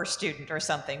 per student or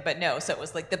something. But no, so it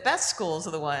was like the best schools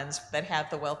are the ones that have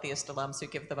the wealthiest alums who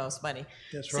give the most money.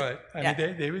 That's right. I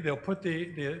mean, they'll put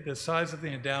the size of the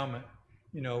endowment,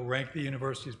 rank the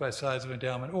universities by size of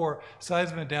endowment, or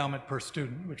size of endowment per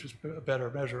student, which is a better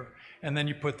measure. And then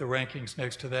you put the rankings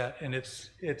next to that, and it's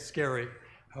scary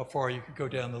how far you could go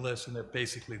down the list, and they're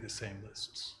basically the same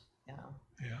lists.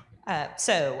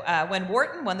 So when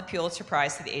Wharton won the Pulitzer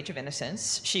Prize for the Age of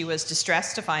Innocence, she was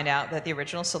distressed to find out that the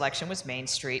original selection was Main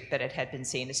Street, but it had been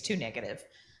seen as too negative.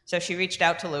 So she reached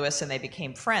out to Lewis and they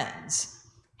became friends.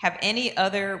 Have any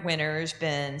other winners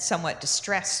been somewhat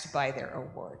distressed by their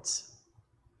awards?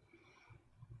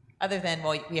 Other than,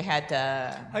 well, we had...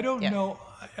 I don't know.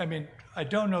 I mean, I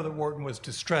don't know that Wharton was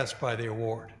distressed by the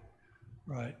award,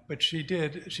 right? But she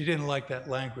didn't like that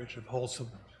language of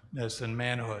wholesomeness and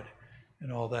manhood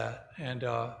and all that, and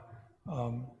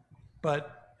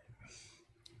but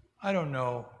I don't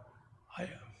know.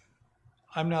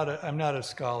 I'm not a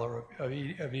scholar of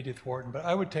Edith Wharton, but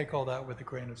I would take all that with a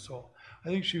grain of salt. I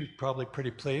think she was probably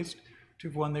pretty pleased to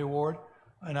have won the award,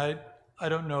 and I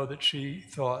don't know that she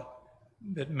thought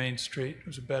that Main Street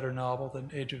was a better novel than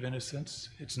Age of Innocence.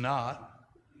 It's not.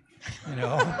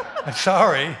 I'm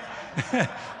sorry,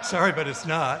 but it's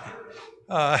not.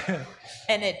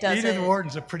 And it doesn't. Edith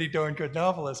Wharton's a pretty darn good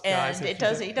novelist, guys. And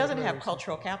he doesn't have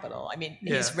cultural capital. I mean,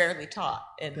 he's rarely taught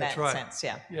in that sense.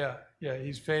 Yeah.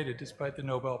 He's faded despite the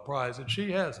Nobel Prize, and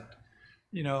she hasn't.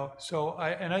 So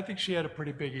I think she had a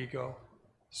pretty big ego.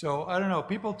 So I don't know.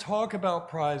 People talk about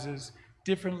prizes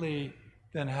differently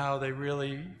than how they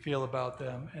really feel about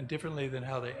them, and differently than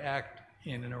how they act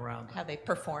in and around them. How they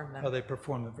perform them. How they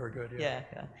perform them, very good, yeah.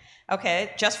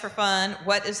 Okay, just for fun,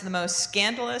 what is the most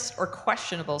scandalous or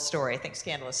questionable story, I think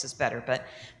scandalous is better, but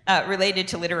related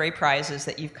to literary prizes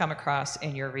that you've come across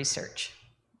in your research?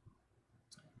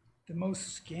 The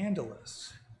most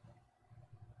scandalous?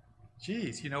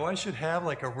 Geez, I should have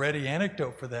like a ready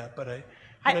anecdote for that, but I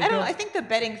don't. I think the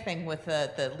betting thing with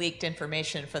the leaked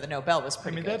information for the Nobel was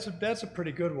pretty good. That's a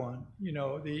pretty good one.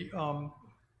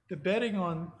 The betting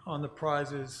on the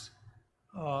prizes,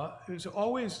 it was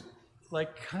always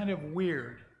like kind of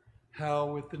weird how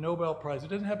with the Nobel Prize, it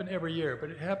doesn't happen every year, but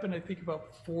it happened I think about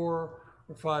 4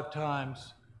 or 5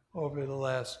 times over the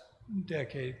last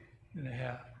decade and a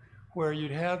half, where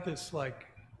you'd have this like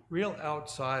real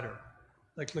outsider,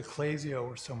 like Leclasio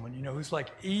or someone, who's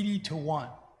like 80 to 1.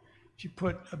 If you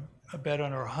put a bet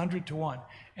on her 100 to 1,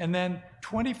 and then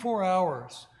 24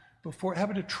 hours before, it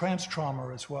happened to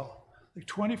Tranströmer as well. Like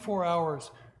 24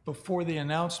 hours before the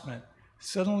announcement,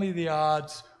 suddenly the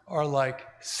odds are like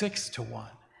 6 to 1.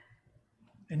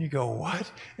 And you go, what?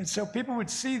 And so people would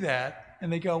see that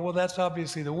and they go, well, that's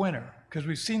obviously the winner because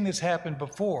we've seen this happen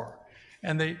before.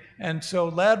 And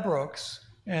so Ladbrokes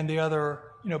and the other,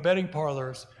 betting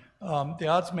parlors, the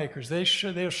odds makers,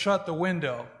 they'll shut the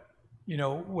window,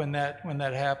 when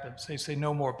that happens. They say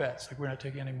no more bets, like we're not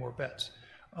taking any more bets,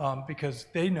 because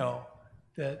they know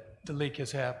that the leak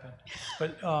has happened.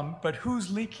 But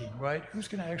who's leaking, right? Who's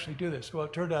going to actually do this? Well,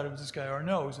 it turned out it was this guy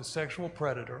Arnaud, who's a sexual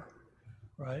predator,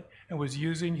 right? And was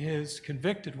using his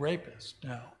convicted rapist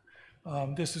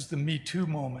now. This is the Me Too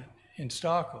moment in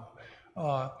Stockholm.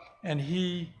 And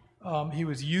he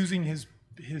was using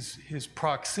his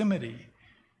proximity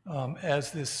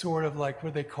as this sort of like,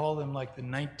 what they call him, like the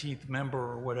 19th member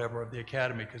or whatever of the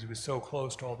academy, because he was so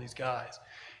close to all these guys.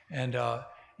 And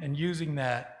using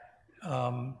that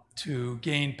to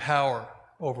gain power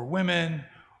over women,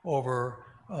 over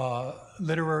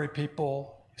literary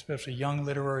people, especially young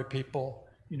literary people,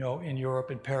 in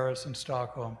Europe, in Paris and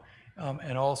Stockholm,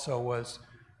 and also was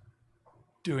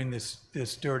doing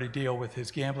this dirty deal with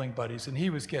his gambling buddies, and he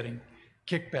was getting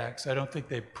kickbacks. I don't think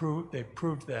they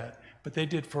proved that, but they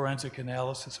did forensic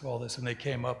analysis of all this, and they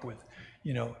came up with,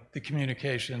 the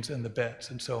communications and the bets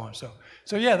and so on. So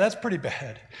yeah, that's pretty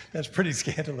bad. That's pretty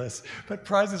scandalous. But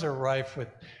prizes are rife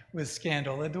with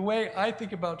scandal, and the way I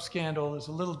think about scandal is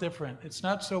a little different. It's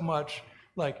not so much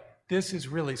like this is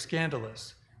really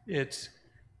scandalous. It's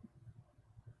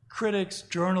critics,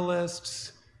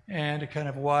 journalists, and a kind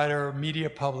of wider media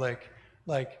public,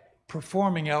 like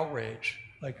performing outrage,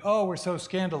 like, oh, we're so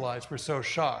scandalized, we're so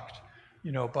shocked,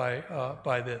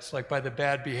 by this, like by the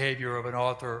bad behavior of an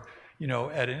author, in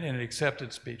an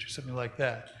acceptance speech or something like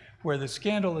that, where the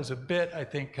scandal is a bit, I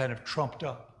think, kind of trumped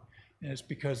up, and it's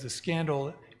because the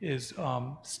scandal is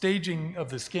staging of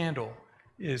the scandal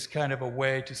is kind of a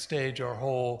way to stage our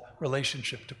whole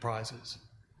relationship to prizes.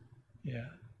 Yeah.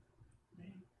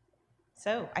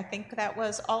 So I think that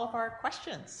was all of our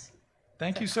questions.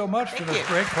 Thank you so much for those you.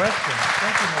 great questions.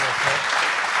 Thank you,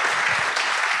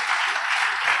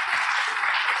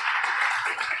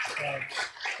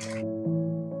 Melissa.